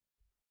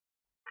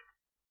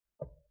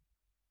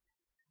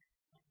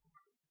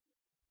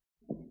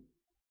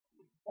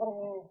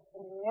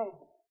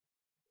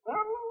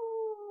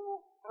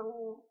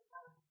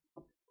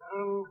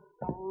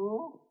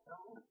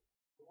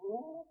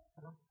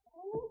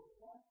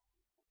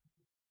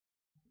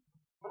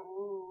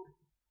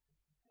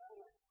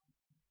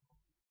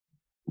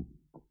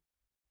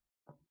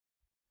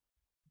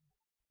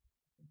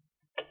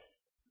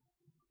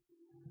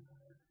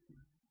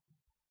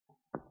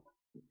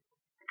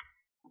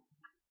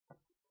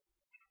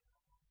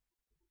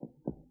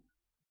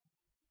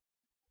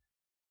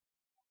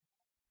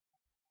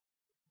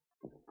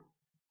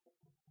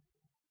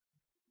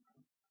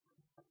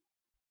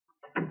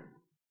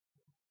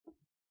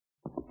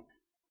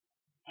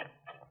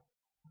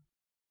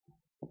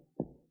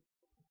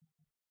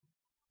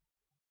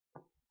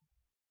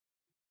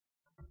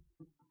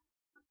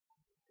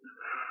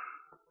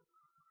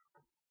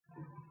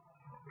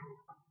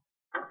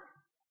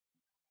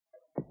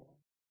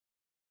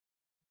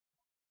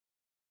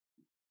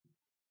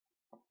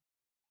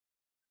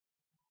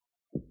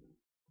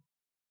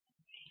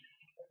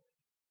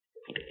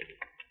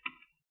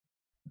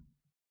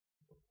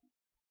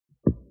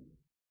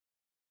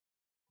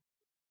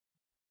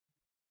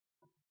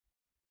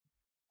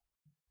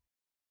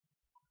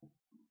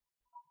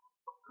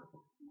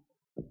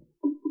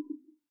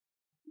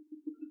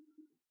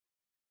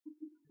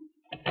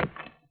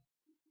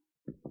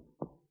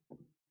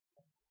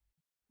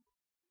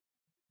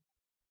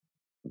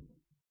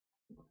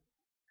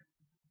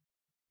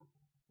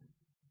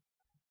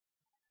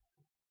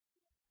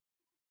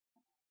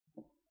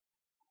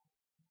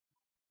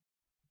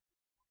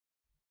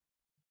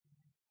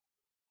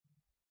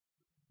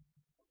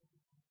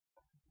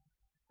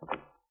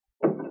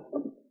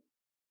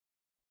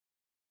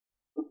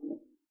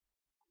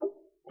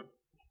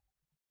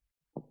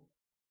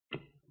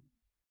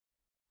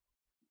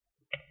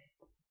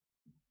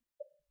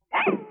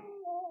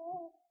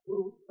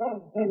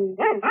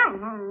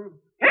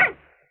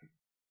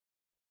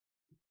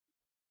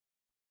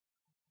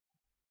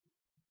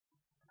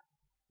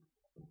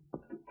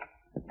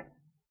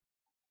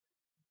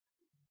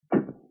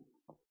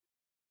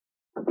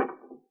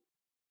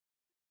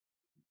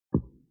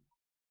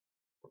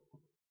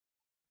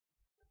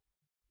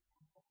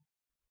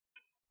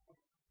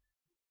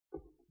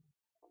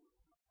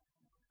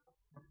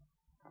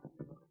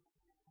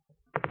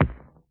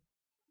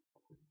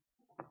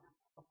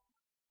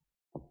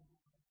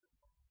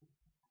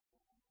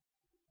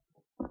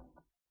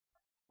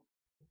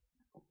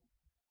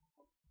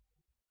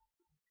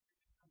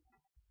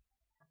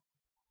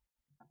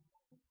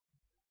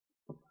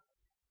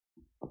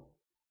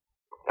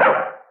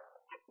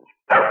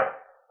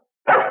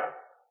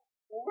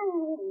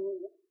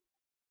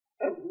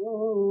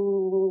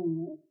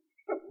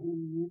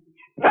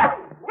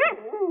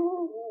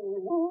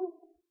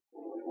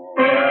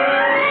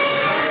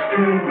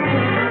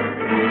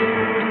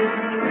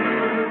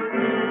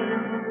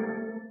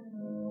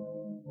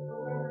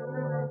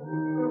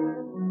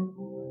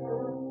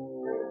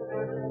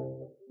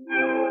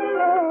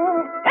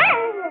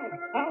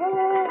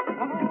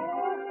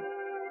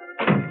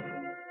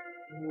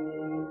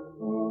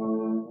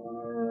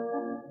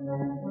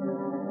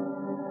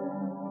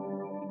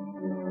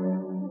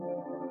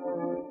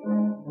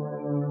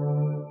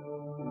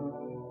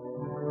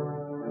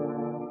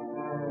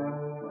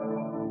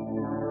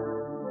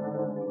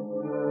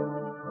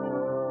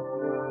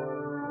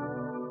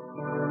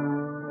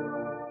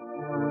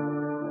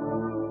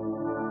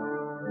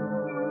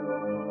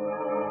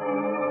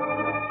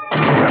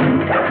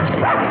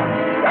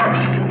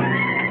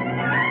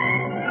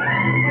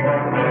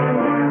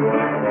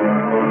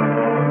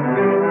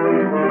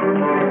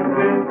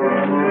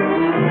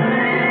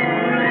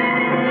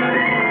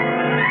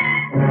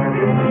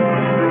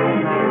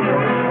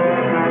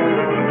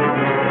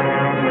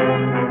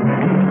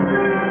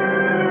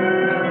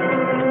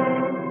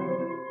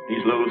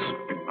 He's loose.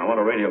 I want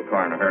a radio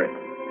car in a hurry.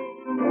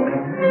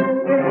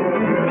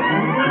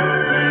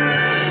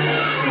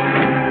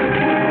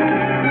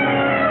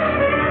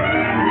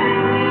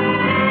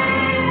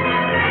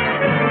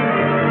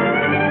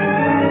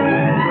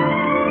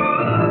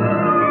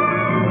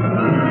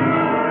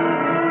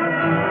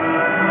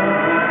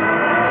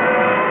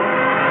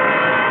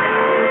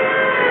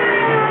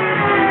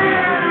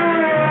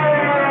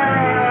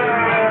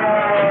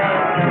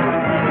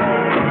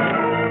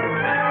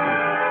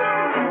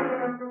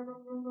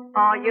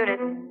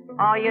 units.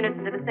 All units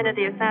in the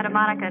vicinity of Santa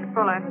Monica and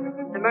Fuller.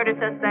 The murder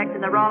suspect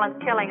in the Rollins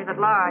killing is at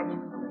large.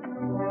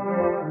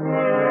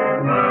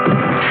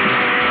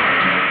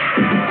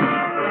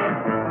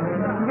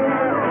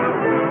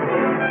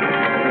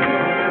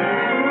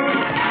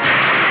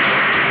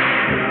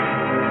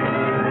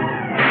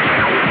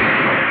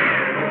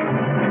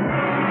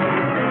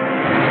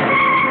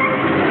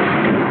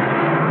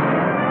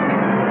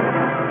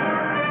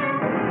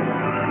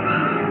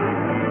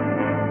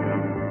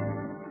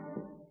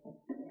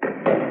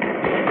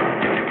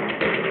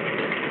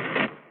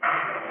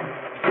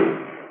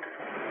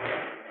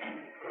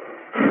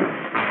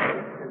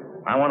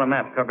 I want a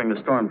map covering the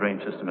storm drain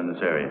system in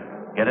this area.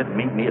 Get it and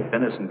meet me at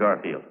Venice and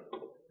Garfield.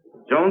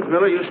 Jones,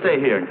 Miller, you stay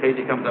here in case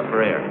he comes up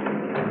for air.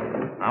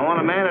 I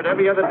want a man at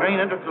every other drain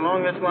entrance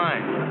along this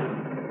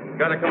line.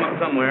 Got to come up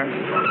somewhere.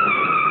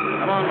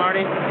 Come on,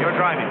 Marty. You're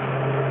driving.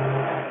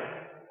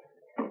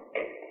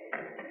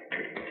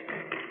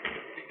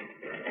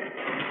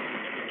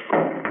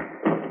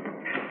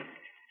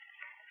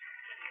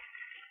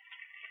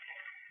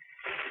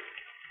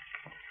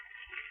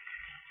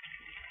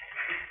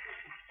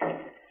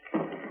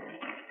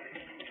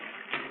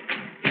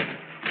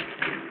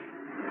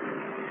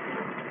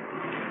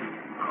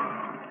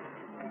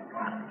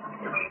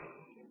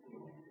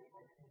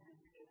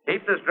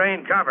 Keep this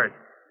drain covered.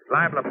 It's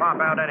liable to pop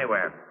out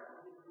anywhere.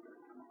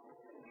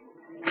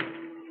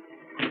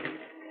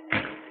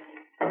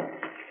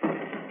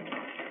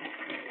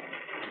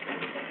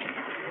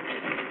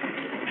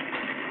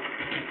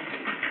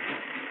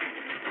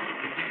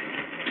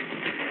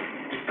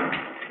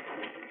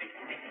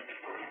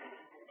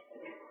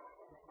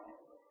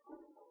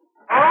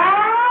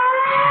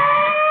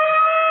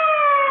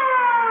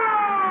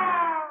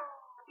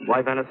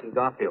 Why Venice and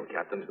Garfield,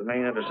 Captain? It's the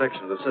main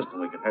intersection of the system.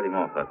 We can head him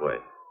off that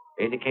way.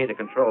 ADK to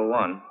Control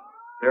 1.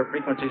 Clear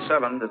frequency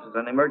 7. This is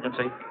an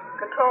emergency.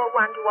 Control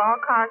 1 to all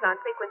cars on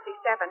frequency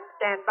 7.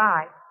 Stand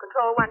by.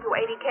 Control 1 to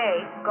ADK.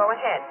 Go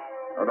ahead.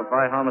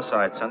 Notify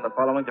homicide. Send the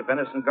following to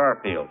Venice and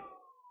Garfield.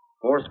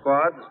 4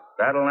 squads,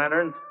 battle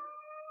lanterns,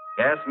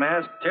 gas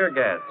mask, tear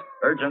gas.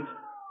 Urgent.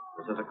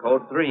 This is a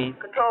code 3.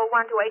 Control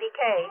 1 to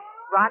ADK.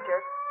 Roger.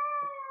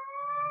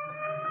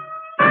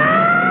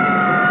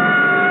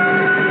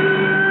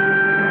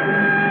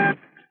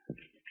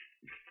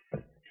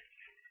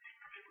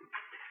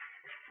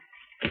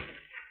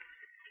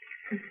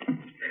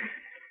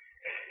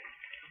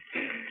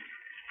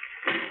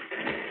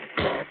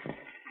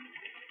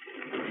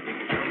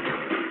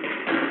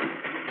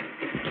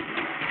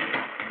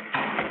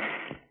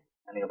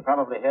 And he'll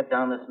probably head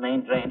down this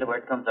main drain to where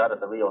it comes out at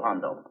the Rio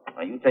Hondo.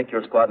 Now, you take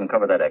your squad and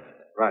cover that exit.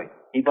 Right.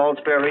 Keep all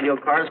spare radio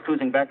cars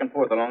cruising back and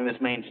forth along this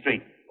main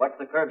street. Watch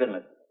the curb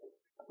inlet.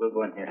 We'll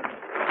go in here.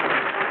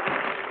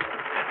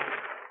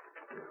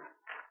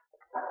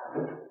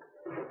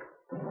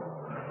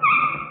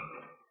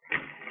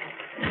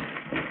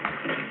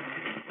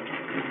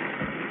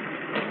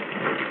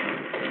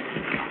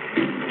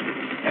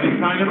 Any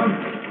sign of him?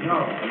 No.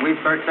 We've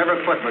searched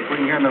every foot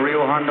between here and the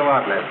Rio Hondo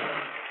outlet.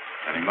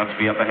 And he must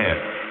be up ahead.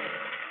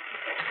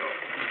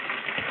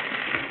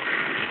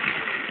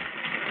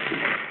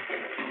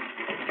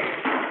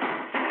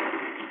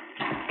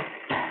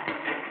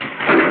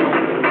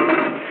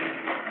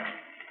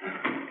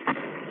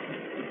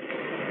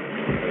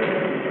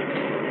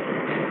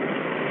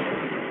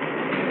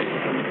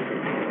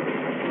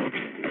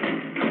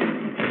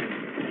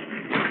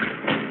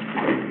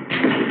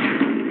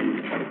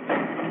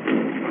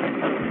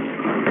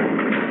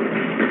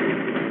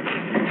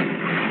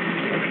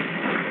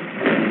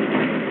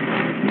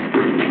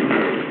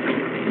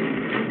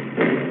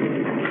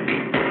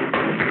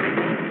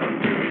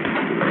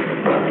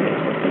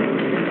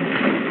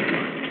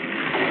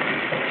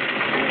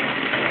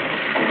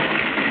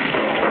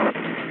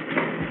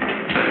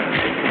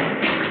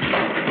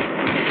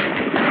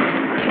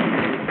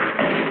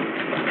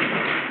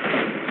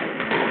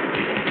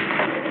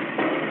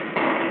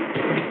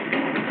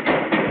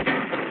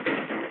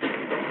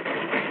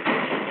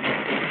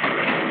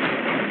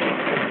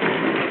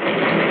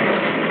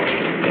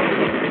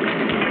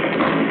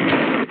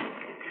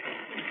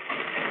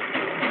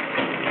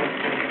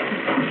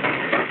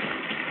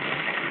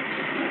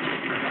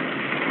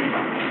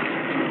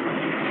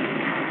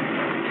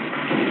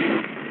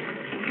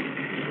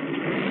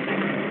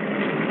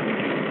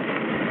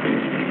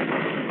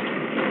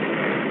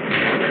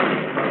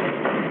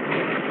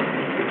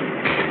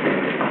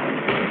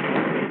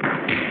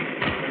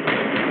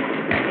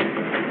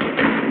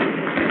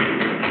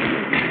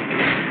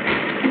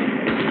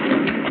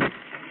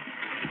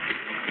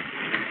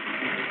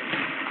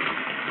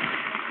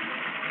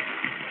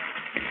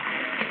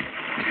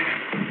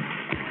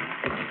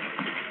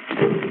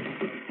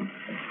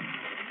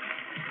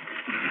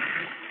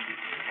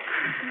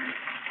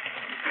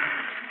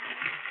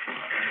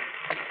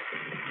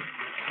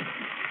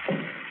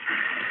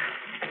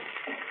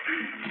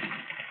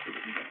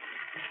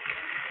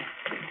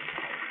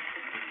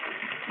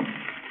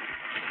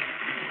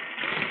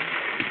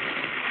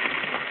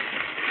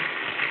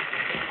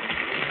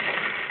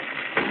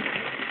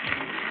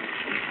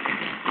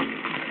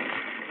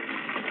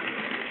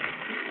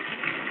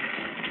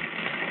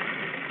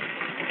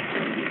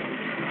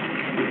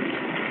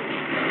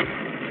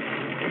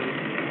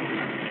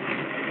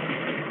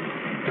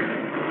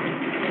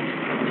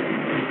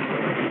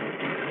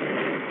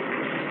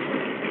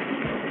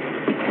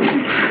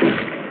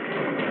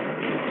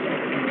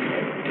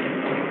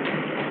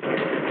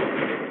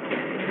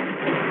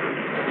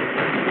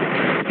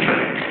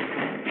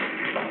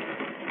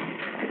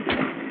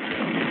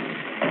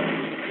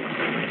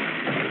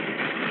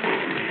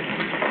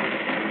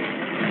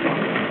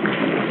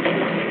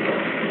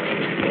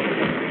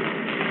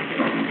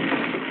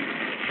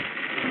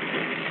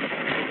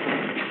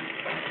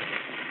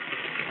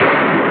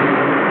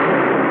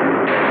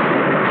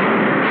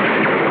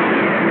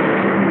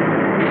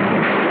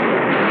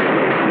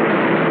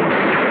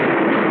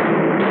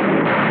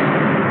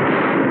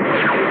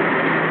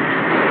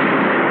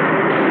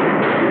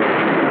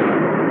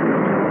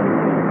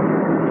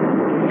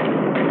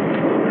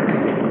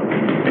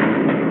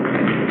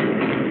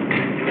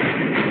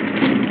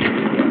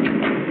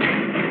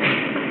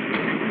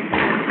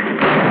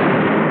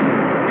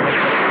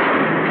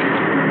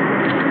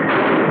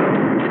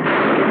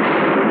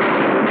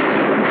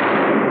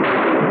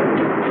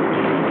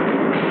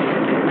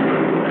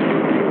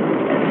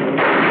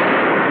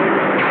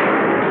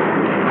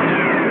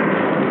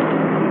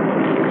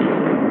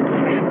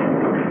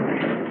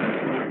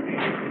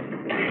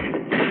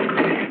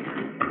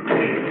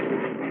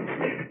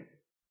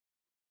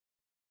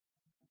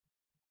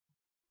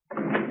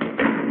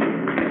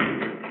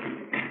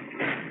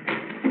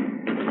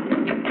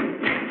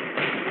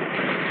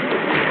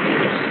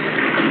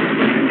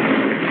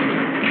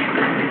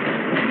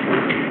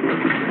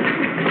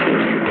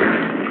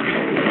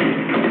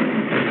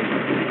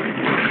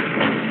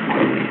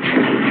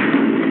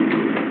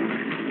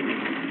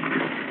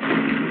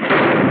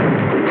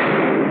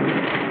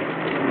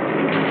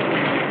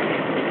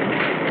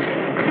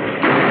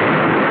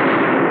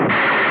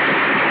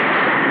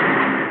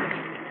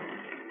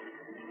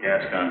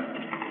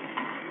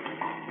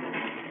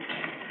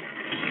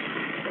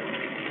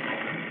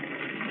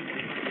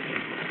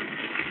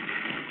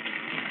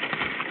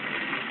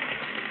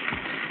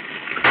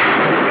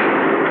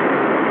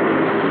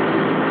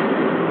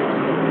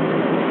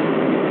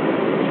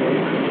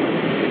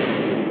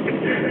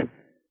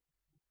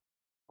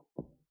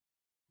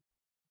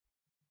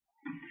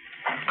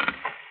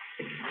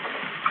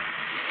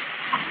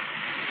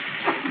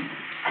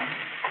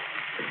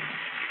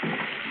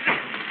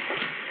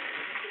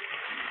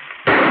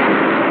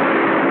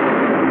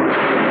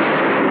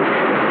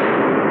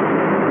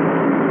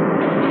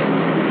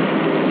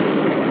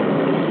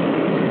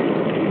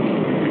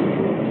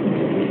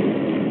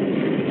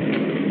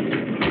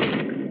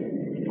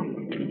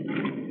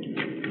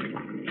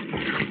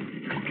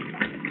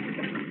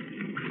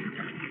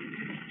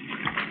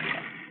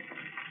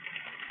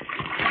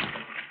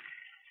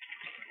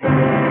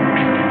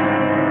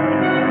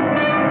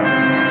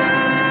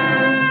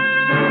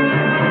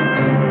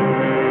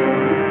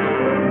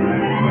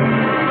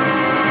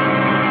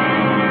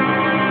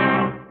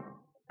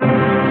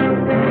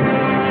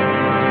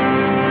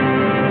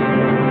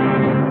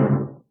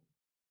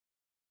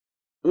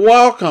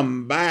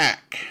 Welcome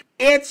back.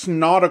 It's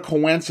not a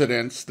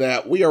coincidence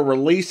that we are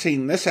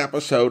releasing this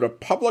episode of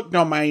Public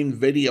Domain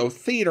Video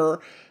Theater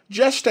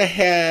just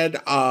ahead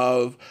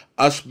of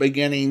us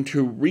beginning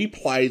to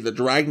replay the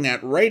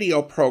Dragnet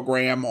radio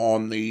program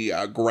on the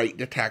Great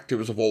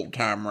Detectives of Old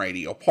Time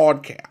Radio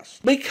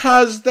podcast.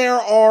 Because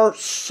there are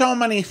so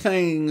many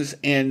things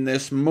in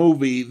this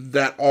movie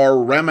that are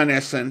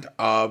reminiscent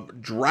of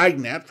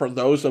Dragnet for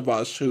those of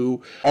us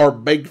who are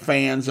big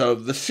fans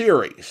of the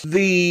series.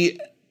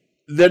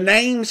 The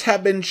names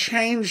have been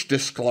changed,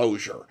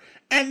 disclosure.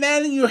 And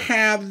then you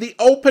have the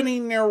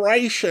opening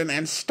narration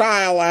and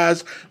style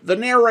as the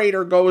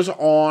narrator goes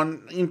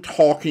on in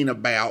talking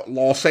about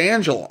Los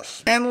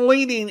Angeles and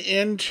leading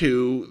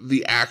into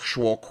the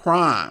actual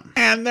crime.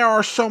 And there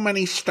are so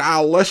many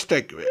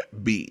stylistic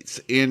beats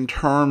in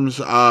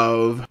terms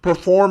of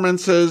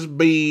performances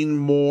being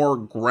more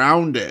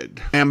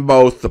grounded, and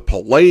both the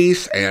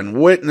police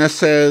and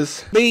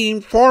witnesses being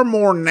far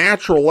more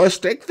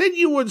naturalistic than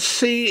you would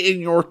see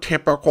in your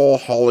typical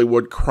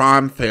Hollywood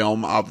crime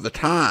film of the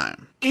time.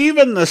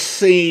 Even the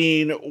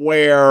scene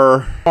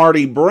where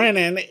Marty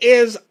Brennan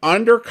is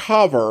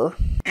undercover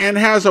and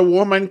has a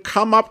woman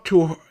come up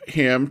to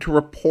him to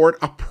report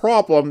a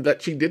problem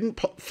that she didn't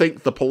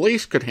think the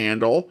police could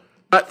handle,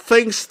 but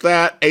thinks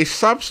that a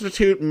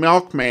substitute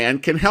milkman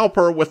can help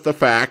her with the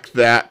fact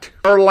that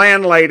her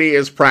landlady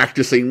is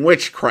practicing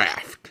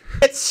witchcraft.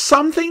 It's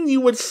something you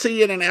would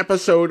see in an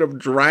episode of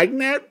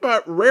Dragnet,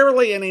 but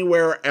rarely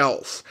anywhere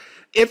else.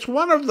 It's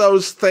one of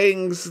those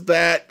things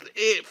that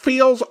it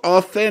feels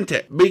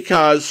authentic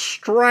because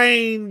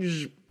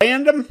strange,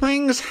 random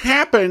things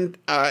happen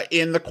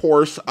in the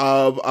course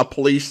of a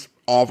police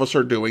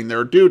officer doing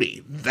their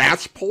duty.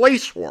 That's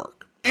police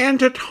work.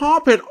 And to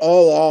top it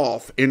all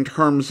off in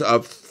terms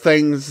of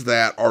things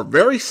that are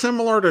very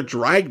similar to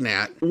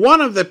Dragnet,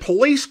 one of the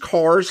police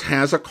cars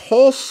has a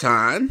call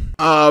sign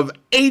of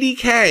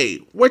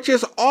 80K, which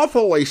is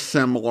awfully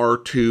similar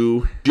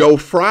to Joe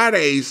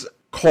Friday's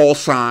call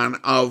sign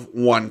of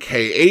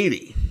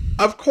 1K80.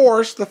 Of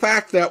course, the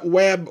fact that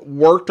Webb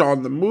worked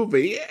on the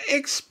movie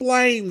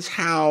explains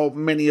how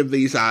many of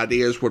these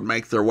ideas would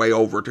make their way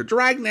over to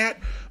Dragnet,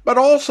 but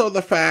also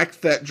the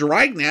fact that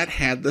Dragnet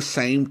had the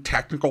same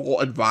technical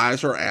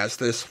advisor as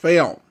this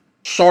film.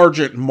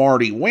 Sergeant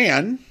Marty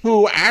Wynn,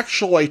 who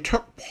actually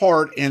took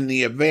part in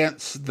the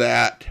events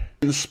that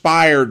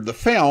inspired the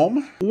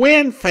film.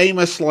 Wynn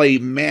famously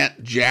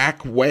met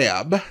Jack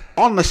Webb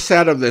on the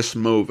set of this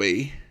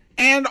movie,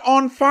 and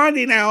on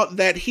finding out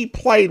that he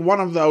played one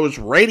of those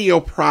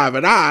radio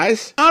private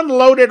eyes,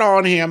 unloaded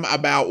on him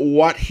about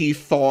what he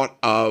thought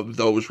of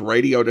those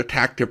radio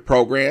detective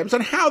programs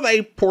and how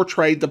they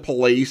portrayed the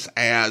police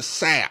as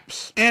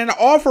saps, and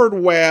offered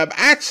Webb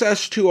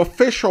access to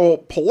official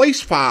police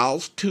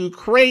files to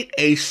create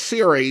a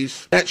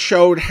series that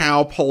showed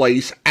how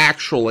police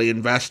actually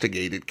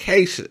investigated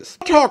cases.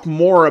 I'll talk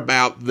more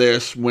about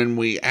this when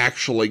we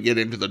actually get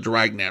into the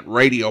Dragnet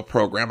radio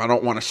program. I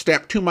don't want to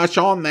step too much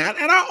on that,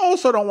 and I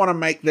also don't want to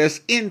make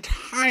this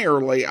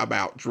entirely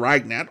about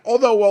Dragnet,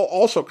 although we'll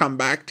also come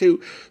back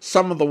to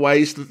some of the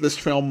ways that this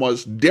film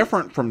was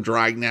different from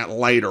Dragnet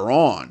later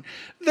on.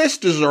 This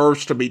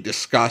deserves to be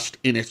discussed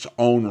in its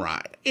own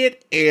right.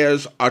 It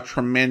is a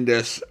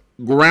tremendous,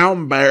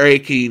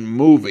 groundbreaking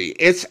movie.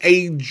 It's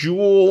a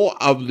jewel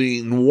of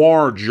the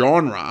noir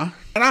genre,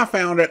 and I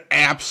found it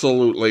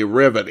absolutely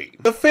riveting.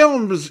 The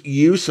film's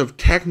use of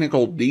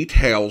technical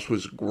details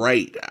was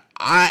great.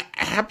 I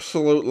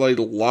absolutely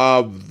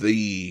love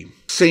the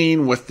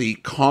scene with the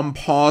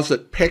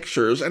composite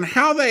pictures and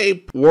how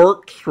they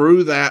worked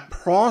through that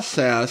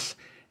process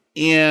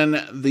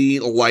in the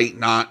late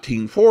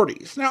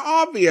 1940s. Now,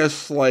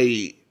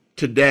 obviously,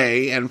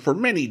 today and for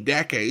many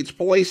decades,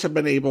 police have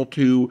been able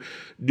to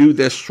do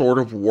this sort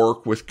of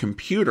work with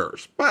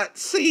computers. But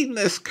seeing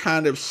this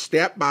kind of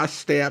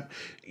step-by-step,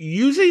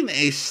 using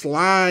a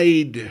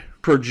slide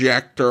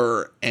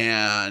projector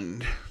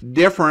and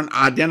different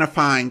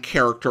identifying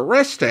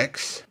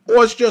characteristics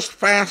was just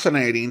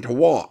fascinating to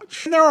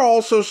watch. And there are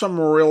also some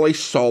really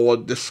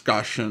solid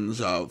discussions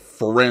of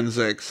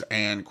forensics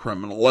and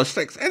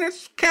criminalistics, and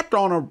it's kept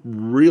on a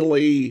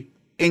really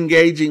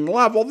engaging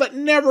level that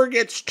never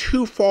gets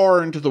too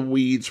far into the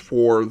weeds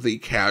for the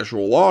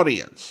casual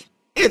audience.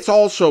 It's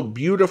also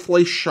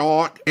beautifully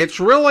shot, it's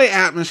really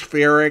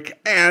atmospheric,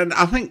 and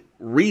I think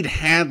Reed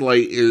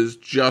Hadley is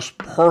just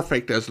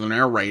perfect as the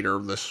narrator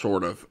of this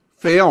sort of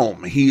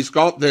film. He's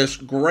got this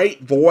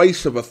great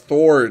voice of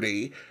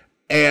authority,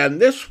 and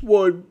this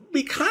would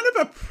be kind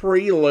of a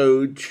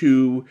prelude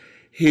to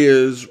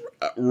his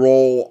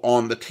role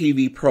on the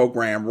TV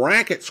program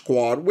Racket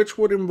Squad, which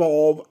would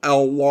involve a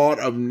lot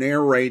of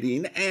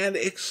narrating and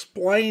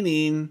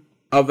explaining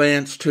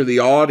events to the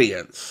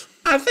audience.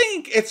 I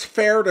think it's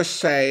fair to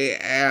say,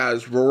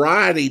 as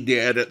Variety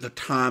did at the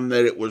time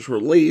that it was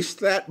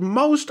released, that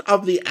most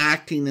of the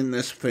acting in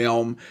this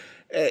film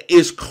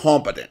is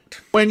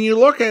competent. When you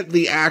look at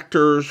the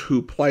actors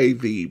who play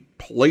the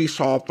police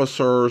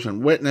officers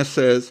and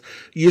witnesses,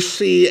 you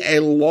see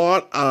a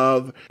lot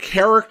of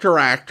character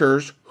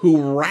actors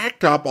who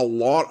racked up a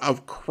lot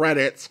of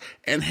credits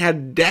and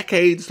had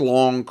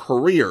decades-long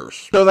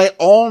careers. So they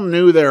all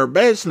knew their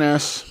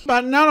business,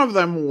 but none of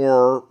them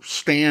were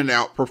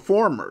standout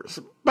performers.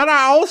 But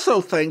I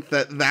also think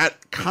that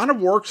that kind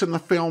of works in the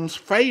film's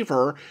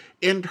favor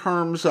in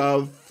terms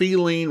of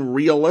feeling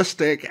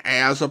realistic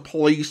as a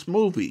police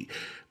movie,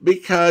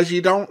 because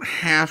you don't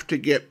have to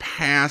get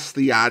past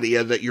the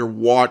idea that you're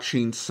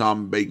watching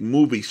some big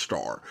movie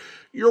star.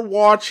 You're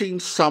watching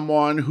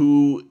someone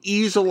who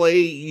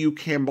easily you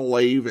can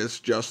believe is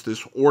just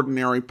this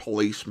ordinary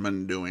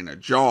policeman doing a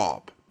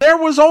job. There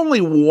was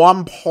only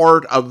one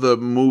part of the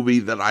movie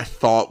that I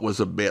thought was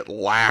a bit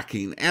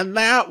lacking, and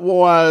that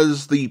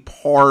was the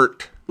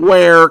part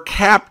where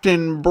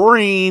Captain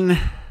Breen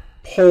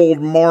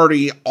pulled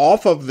Marty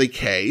off of the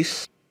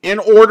case in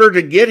order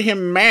to get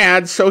him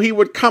mad so he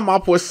would come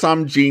up with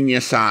some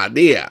genius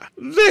idea.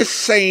 This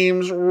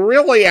seems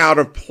really out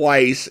of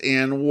place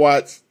in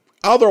what's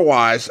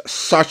otherwise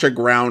such a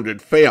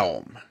grounded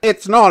film.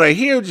 It's not a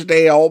huge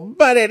deal,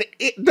 but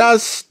it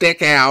does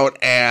stick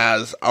out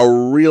as a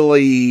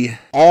really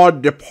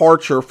odd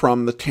departure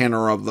from the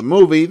tenor of the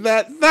movie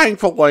that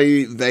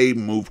thankfully they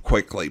move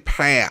quickly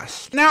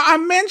past. Now, I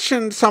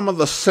mentioned some of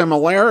the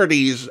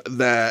similarities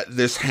that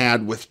this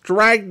had with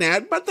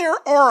Dragnet, but there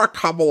are a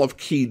couple of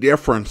key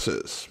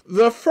differences.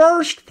 The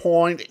first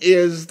point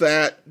is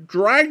that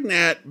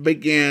Dragnet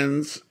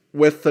begins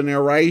with the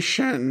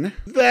narration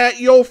that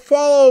you'll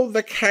follow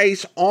the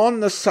case on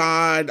the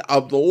side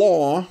of the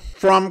law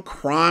from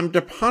crime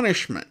to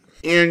punishment.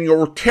 In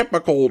your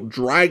typical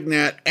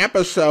Dragnet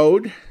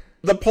episode,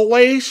 the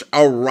police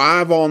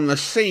arrive on the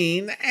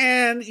scene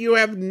and you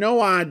have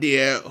no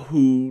idea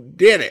who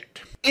did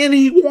it. In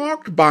He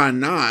Walked by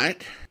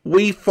Night,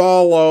 we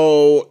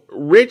follow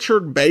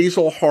Richard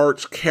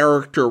Basilhart's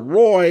character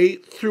Roy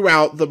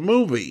throughout the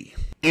movie.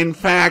 In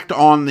fact,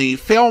 on the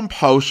film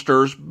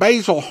posters,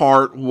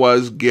 Basilhart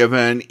was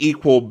given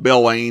equal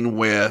billing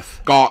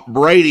with Scott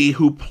Brady,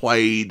 who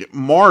played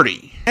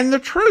Marty. And the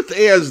truth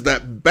is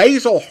that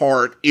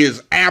Basilhart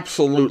is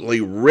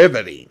absolutely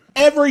riveting.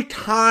 Every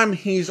time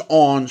he's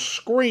on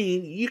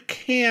screen, you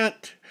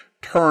can't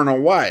turn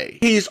away.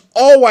 He's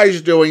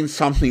always doing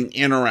something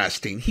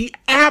interesting. He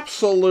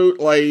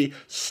absolutely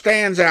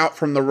stands out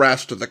from the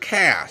rest of the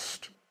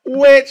cast,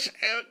 which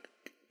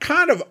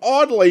kind of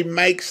oddly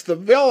makes the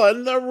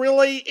villain the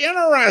really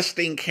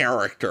interesting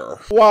character,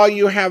 while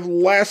you have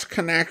less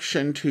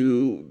connection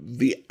to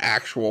the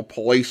actual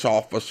police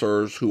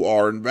officers who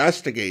are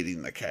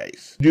investigating the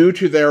case, due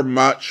to their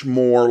much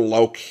more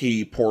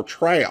low-key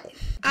portrayal.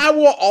 I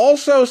will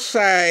also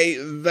say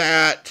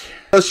that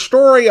the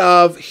story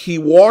of He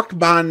Walked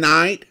by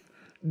Night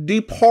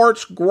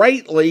departs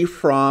greatly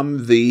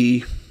from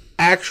the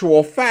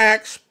actual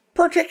facts,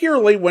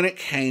 particularly when it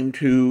came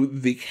to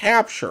the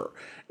capture.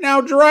 Now,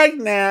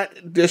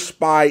 Dragnet,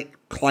 despite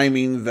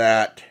claiming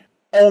that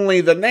only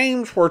the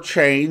names were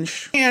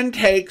changed, can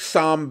take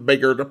some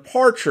bigger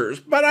departures,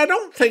 but I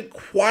don't think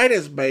quite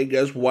as big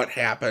as what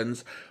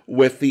happens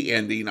with the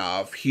ending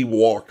of He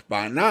Walked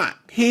by Night.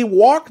 He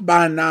Walked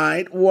by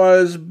Night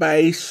was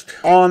based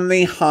on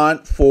the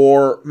hunt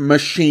for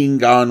Machine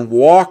Gun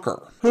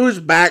Walker, whose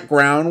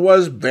background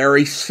was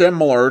very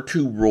similar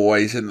to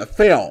Roy's in the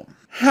film.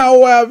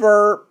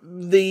 However,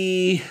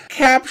 the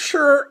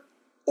capture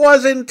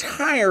was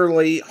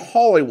entirely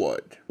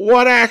Hollywood.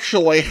 What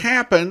actually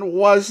happened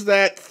was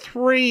that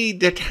 3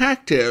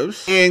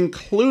 detectives,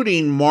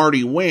 including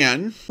Marty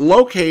Wynn,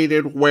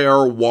 located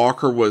where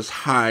Walker was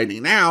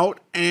hiding out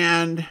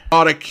and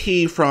got a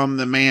key from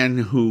the man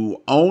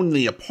who owned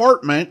the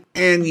apartment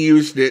and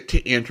used it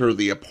to enter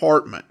the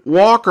apartment.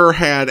 Walker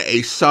had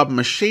a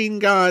submachine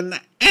gun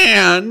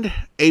and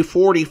a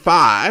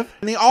 .45,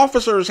 and the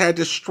officers had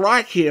to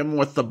strike him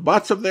with the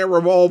butts of their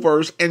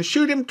revolvers and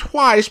shoot him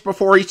twice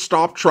before he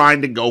stopped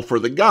trying to go for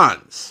the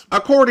guns.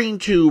 According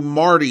to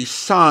Marty's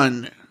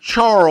son,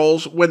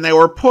 Charles, when they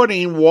were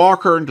putting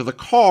Walker into the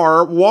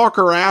car,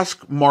 Walker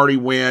asked Marty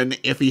Wynn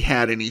if he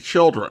had any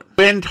children.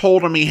 Wynn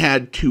told him he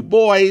had 2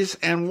 boys,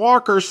 and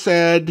Walker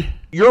said,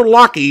 "You're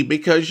lucky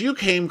because you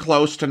came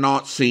close to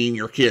not seeing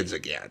your kids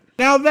again."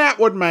 Now that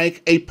would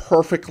make a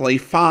perfectly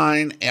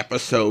fine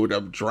episode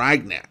of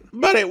Dragnet,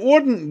 but it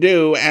wouldn't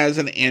do as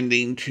an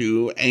ending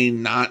to a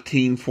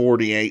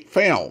 1948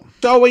 film.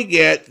 So we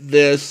get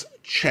this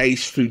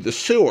chase through the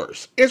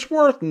sewers. It's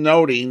worth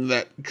noting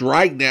that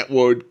Dragnet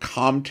would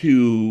come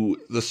to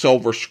the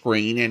silver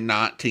screen in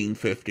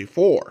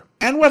 1954.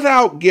 And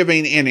without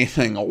giving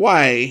anything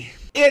away,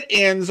 it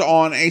ends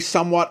on a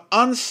somewhat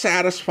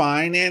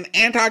unsatisfying and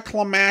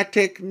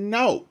anticlimactic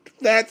note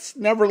that's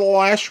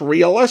nevertheless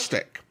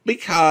realistic,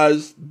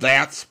 because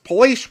that's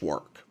police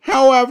work.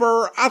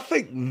 However, I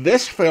think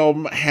this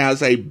film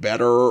has a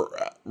better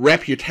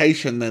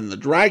reputation than the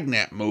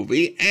Dragnet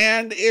movie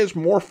and is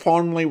more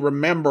fondly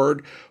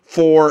remembered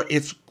for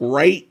its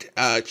great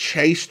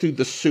chase through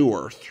the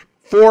sewer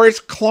for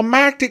its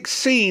climactic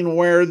scene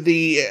where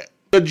the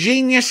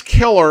genius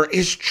killer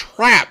is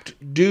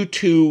trapped due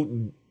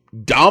to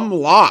dumb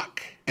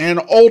luck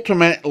and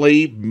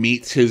ultimately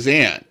meets his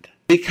end.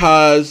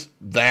 Because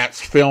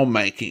that's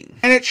filmmaking.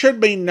 And it should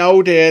be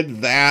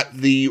noted that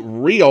the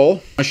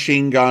real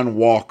Machine Gun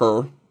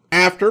Walker,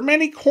 after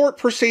many court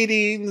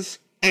proceedings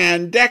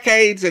and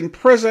decades in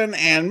prison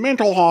and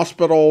mental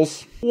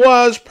hospitals,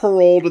 was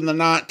paroled in the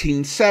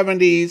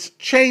 1970s,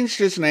 changed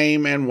his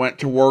name and went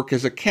to work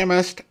as a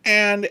chemist,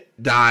 and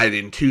died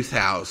in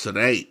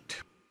 2008.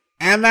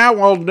 And that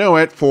will do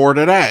it for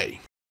today.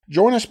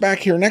 Join us back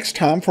here next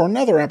time for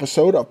another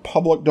episode of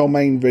Public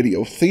Domain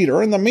Video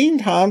Theater. In the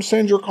meantime,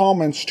 send your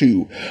comments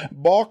to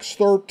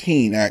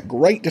box13 at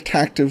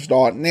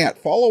greatdetectives.net.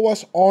 Follow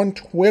us on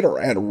Twitter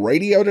at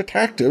Radio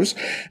Detectives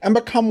and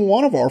become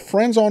one of our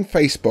friends on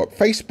Facebook,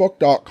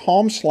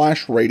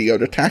 facebook.com/Radio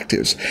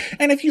Detectives.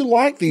 And if you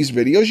like these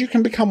videos, you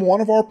can become one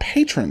of our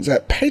patrons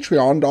at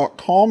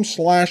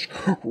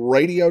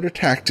patreon.com/Radio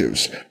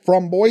Detectives.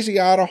 From Boise,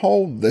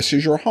 Idaho, this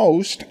is your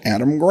host,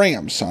 Adam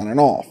Graham, signing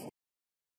off.